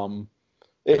know.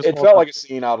 It felt like a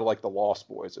scene out of like The Lost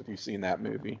Boys, if you've seen that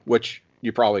movie, which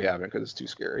you probably haven't because it's too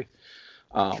scary.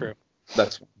 True.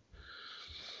 That's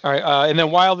all right. And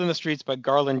then Wild in the Streets by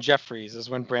Garland Jeffries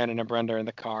is when Brandon and Brenda are in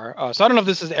the car. So I don't know if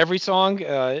this is every song,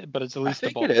 but it's at least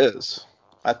the bulk. I think it is.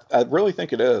 I really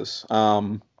think it is.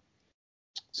 So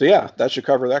yeah, that should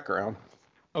cover that ground.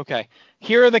 Okay.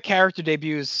 Here are the character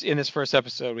debuts in this first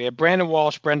episode. We have Brandon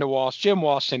Walsh, Brenda Walsh, Jim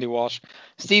Walsh, Cindy Walsh,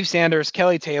 Steve Sanders,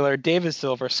 Kelly Taylor, David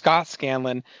Silver, Scott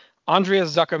Scanlon, Andrea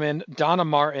Zuckerman, Donna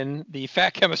Martin, the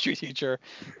fat chemistry teacher,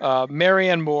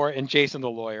 Marianne Moore, and Jason the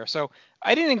lawyer. So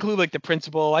I didn't include like the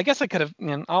principal. I guess I could have,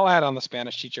 I'll add on the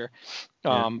Spanish teacher.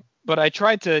 But I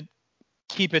tried to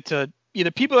keep it to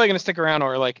either people that are going to stick around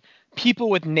or like people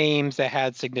with names that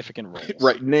had significant roles.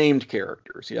 Right. Named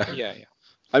characters. Yeah. Yeah.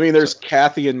 I mean, there's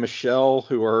Kathy and Michelle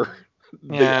who are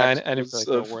I didn't feel like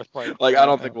they were worth part. Like, I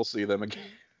don't think we'll see them again.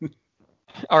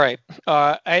 All right.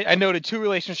 I noted 2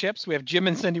 relationships. We have Jim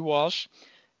and Cindy Walsh,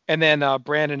 and then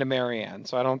Brandon and Marianne.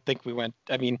 So I don't think we went.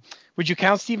 I mean, would you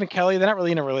count Steve and Kelly? They're not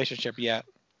really in a relationship yet.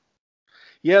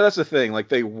 Yeah, that's the thing. Like,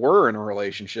 they were in a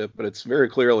relationship, but it's very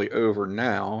clearly over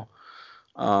now.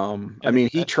 I mean,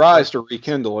 he tries to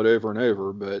rekindle it over and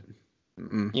over, but.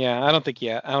 Yeah, I don't think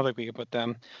we could put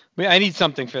them. I need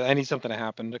something to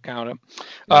happen to count it.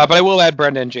 But I will add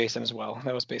Brenda and Jason as well.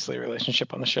 That was basically a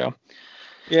relationship on the show.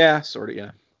 Yeah, sort of.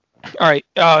 Yeah. All right.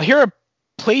 Here are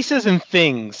places and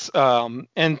things.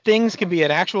 And things can be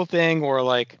an actual thing or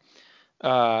like,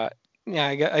 I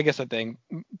guess a thing.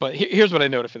 But here's what I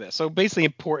noted for this. So basically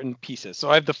important pieces. So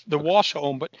I have the Walsh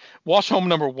home, but Walsh home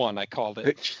number 1, I called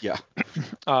it. Yeah.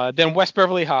 Then West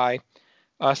Beverly High,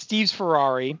 Steve's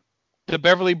Ferrari, the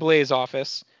Beverly Blaze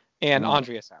office, and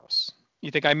Andrea's house.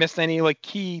 You think I missed any like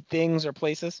key things or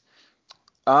places?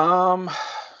 I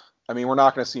mean, we're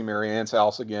not going to see Marianne's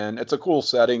house again. It's a cool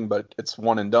setting, but it's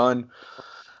one and done.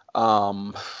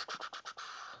 And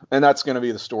that's going to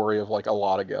be the story of like a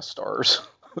lot of guest stars.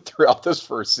 throughout this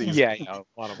first season. Yeah, a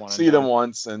lot of one. See them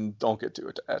once and don't get too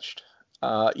attached.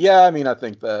 Yeah, I mean, I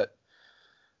think that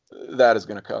is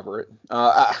going to cover it.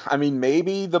 I mean,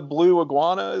 maybe the blue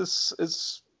iguana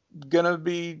is going to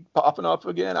be popping up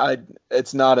again.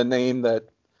 It's not a name that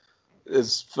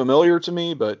is familiar to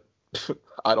me, but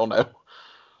I don't know.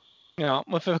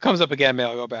 If it comes up again, maybe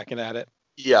I'll go back and add it.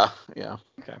 Yeah.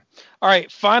 Okay. All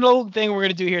right. Final thing we're going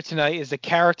to do here tonight is the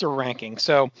character ranking.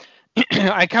 So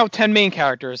I count 10 main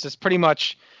characters. It's pretty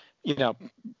much,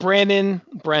 Brandon,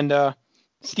 Brenda,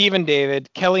 Steve and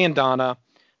David, Kelly and Donna,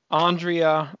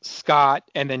 Andrea, Scott,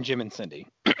 and then Jim and Cindy.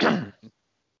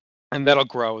 And that'll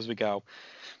grow as we go.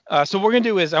 So what we're going to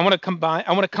do is I want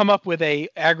to come up with a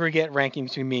aggregate ranking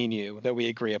between me and you that we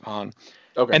agree upon.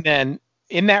 Okay. And then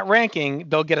in that ranking,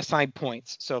 they'll get assigned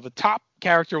points. So the top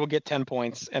character will get 10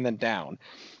 points and then down.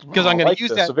 Because I'm going to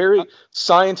use that. It's a very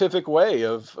scientific way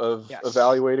of yes.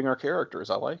 evaluating our characters.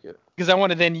 I like it. Because I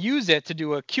want to then use it to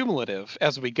do a cumulative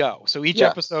as we go. So each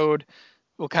episode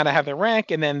will kind of have their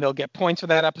rank, and then they'll get points for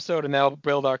that episode, and they'll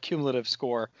build our cumulative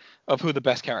score of who the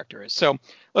best character is. So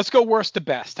let's go worst to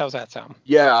best. How's that sound?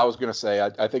 Yeah, I was going to say,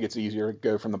 I think it's easier to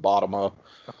go from the bottom up.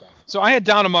 Okay. So I had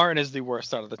Donna Martin as the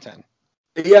worst out of the 10.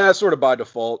 Yeah, sort of by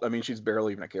default. I mean, she's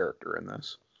barely even a character in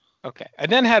this. Okay. I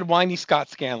then had whiny Scott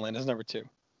Scanlon as number 2.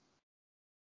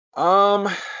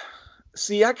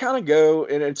 See, I kind of go,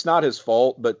 and it's not his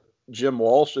fault, but Jim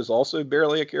Walsh is also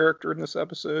barely a character in this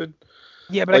episode.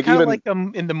 Yeah, but I kind of like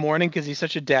him in the morning because he's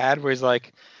such a dad where he's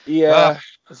like,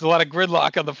 there's a lot of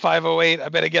gridlock on the 508. I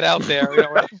better get out there.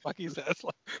 What the fuck he says.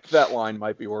 That line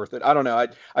might be worth it. I don't know.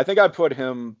 I think I put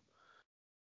him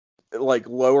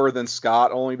lower than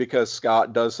Scott only because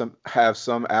Scott does have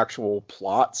some actual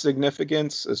plot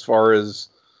significance as far as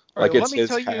let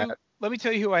me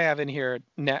tell you who I have in here.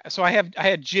 So I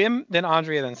had Jim, then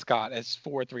Andrea, then Scott as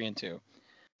 4, 3, and 2.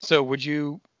 So would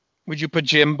you put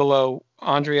Jim below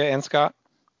Andrea and Scott?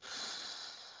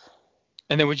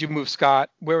 And then would you move Scott?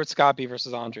 Where would Scott be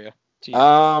versus Andrea?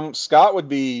 Scott would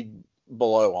be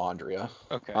below Andrea.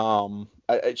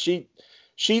 Okay.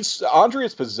 She's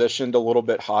Andrea's positioned a little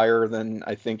bit higher than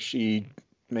I think she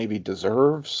maybe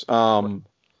deserves. And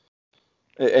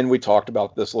we talked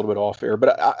about this a little bit off air,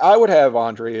 but I would have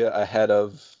Andrea ahead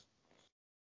of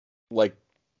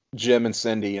Jim and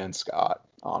Cindy and Scott,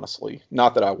 honestly.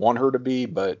 Not that I want her to be,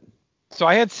 but so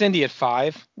I had Cindy at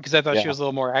 5 because I thought she was a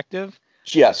little more active.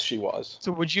 Yes, she was.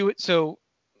 So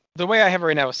the way I have her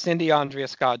right now is Cindy, Andrea,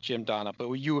 Scott, Jim, Donna,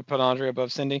 but you would put Andrea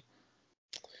above Cindy?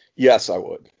 Yes, I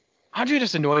would. Andrea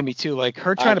just annoyed me too.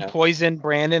 Her trying to poison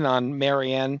Brandon on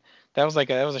Marianne. That was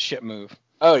a shit move.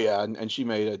 Oh yeah, and she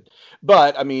made it.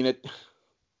 But I mean, it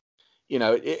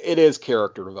is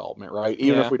character development, right?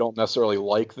 Even if we don't necessarily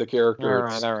like the character,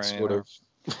 all right, sort of.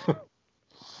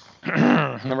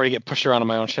 I'm ready to get pushed around on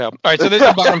my own show. All right, so this is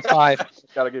the bottom 5.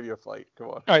 Gotta give you a fight. Come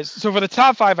on. All right, so for the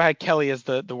top 5, I had Kelly as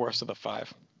the worst of the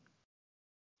 5.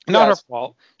 Not her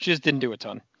fault. She just didn't do a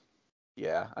ton.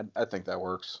 Yeah, I think that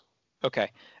works.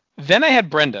 Okay. Then I had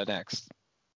Brenda next.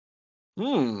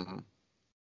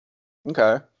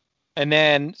 Okay. And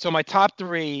then, so my top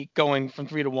 3 going from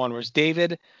 3 to 1 was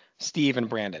David, Steve, and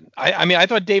Brandon. I mean, I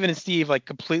thought David and Steve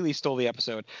completely stole the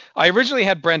episode. I originally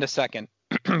had Brenda second,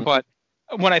 but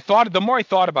the more I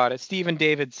thought about it, Steve and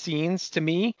David's scenes to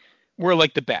me were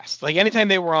the best. Anytime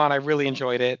they were on, I really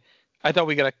enjoyed it. I thought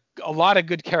we got a lot of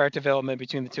good character development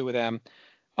between the two of them.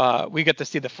 We get to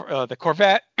see the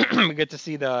Corvette. We get to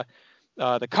see the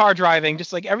car driving,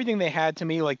 just everything they had to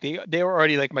me. They were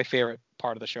already my favorite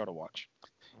part of the show to watch.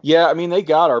 Yeah, I mean, they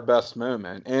got our best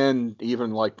moment, and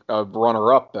even a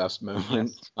runner-up best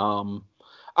moment. Yes.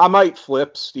 I might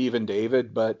flip Steve and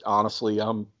David, but honestly,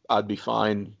 I'd be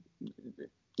fine.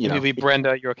 You leave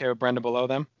Brenda. You're okay with Brenda below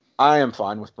them? I am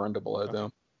fine with Brenda below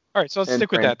them. All right, so let's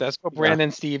stick with that. Let's go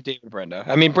Brandon, Steve, David, Brenda.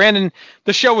 I mean, Brandon,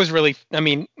 the show was really,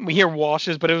 we hear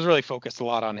Walsh's, but it was really focused a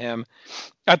lot on him.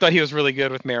 I thought he was really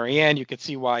good with Marianne. You could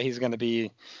see why he's going to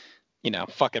be,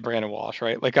 fucking Brandon Walsh,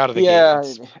 right? Out of the gate. Yeah,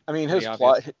 I mean, his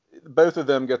plot, both of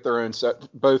them get their own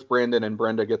both Brandon and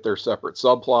Brenda get their separate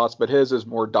subplots, but his is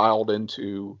more dialed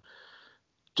into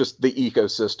just the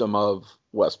ecosystem of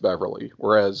West Beverly,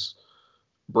 whereas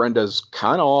Brenda's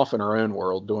kind of off in her own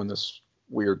world doing this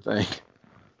weird thing.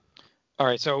 All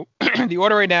right, so the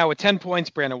order right now with 10 points,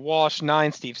 Brandon Walsh,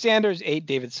 9, Steve Sanders, 8,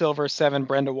 David Silver, 7,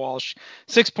 Brenda Walsh,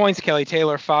 6 points, Kelly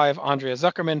Taylor, 5, Andrea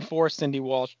Zuckerman, 4, Cindy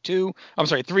Walsh,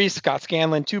 3, Scott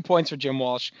Scanlon, 2 points for Jim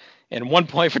Walsh, and 1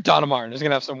 point for Donna Martin. There's going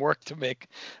to have some work to make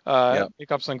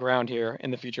up some ground here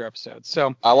in the future episodes.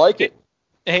 So I like it.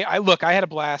 Hey, I had a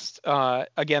blast.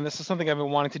 Again, this is something I've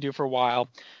been wanting to do for a while.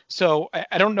 So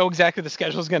I don't know exactly the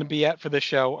schedule is going to be yet for this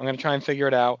show. I'm going to try and figure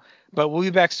it out. But we'll be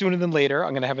back sooner than later.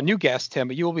 I'm going to have a new guest, Tim,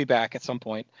 but you will be back at some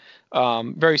point.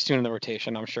 Very soon in the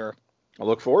rotation, I'm sure. I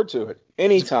look forward to it.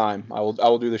 Anytime. I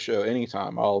will do the show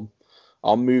anytime.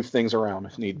 I'll move things around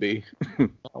if need be.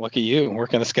 Look at you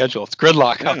working the schedule. It's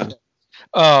gridlock out there.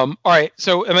 All right.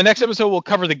 So in the next episode, we'll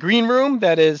cover the Green Room.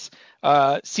 That is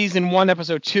season 1,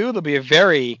 episode 2. There'll be a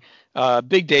very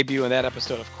big debut in that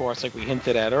episode, of course, like we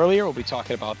hinted at earlier. We'll be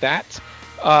talking about that.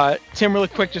 Tim, really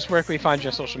quick, just where can we find you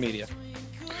on social media?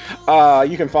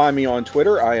 You can find me on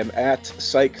Twitter. I am at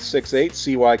Cyke68,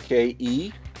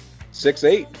 CYKE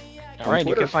 68. All right.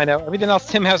 You can find out everything else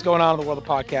Tim has going on in the world of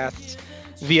podcasts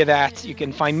via that. You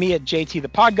can find me at JT the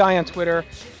Pod Guy on Twitter,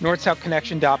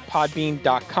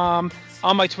 northsouthconnection.podbean.com.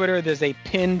 On my Twitter, there's a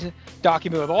pinned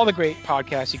document with all the great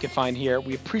podcasts you can find here.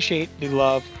 We appreciate the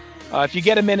love. If you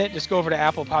get a minute, just go over to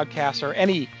Apple Podcasts or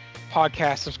any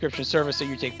podcast subscription service that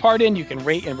you take part in. You can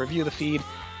rate and review the feed.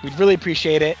 We'd really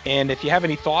appreciate it. And if you have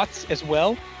any thoughts as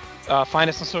well, find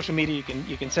us on social media.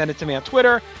 You can send it to me on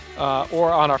Twitter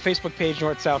or on our Facebook page,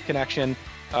 North South Connection.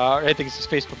 I think it's just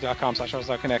facebook.com/North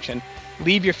South Connection.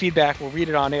 Leave your feedback. We'll read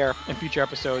it on air in future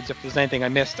episodes if there's anything I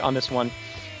missed on this one.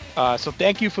 So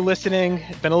thank you for listening.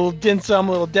 It's been a little densome.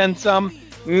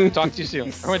 Talk to you soon.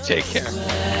 Everyone take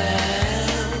care.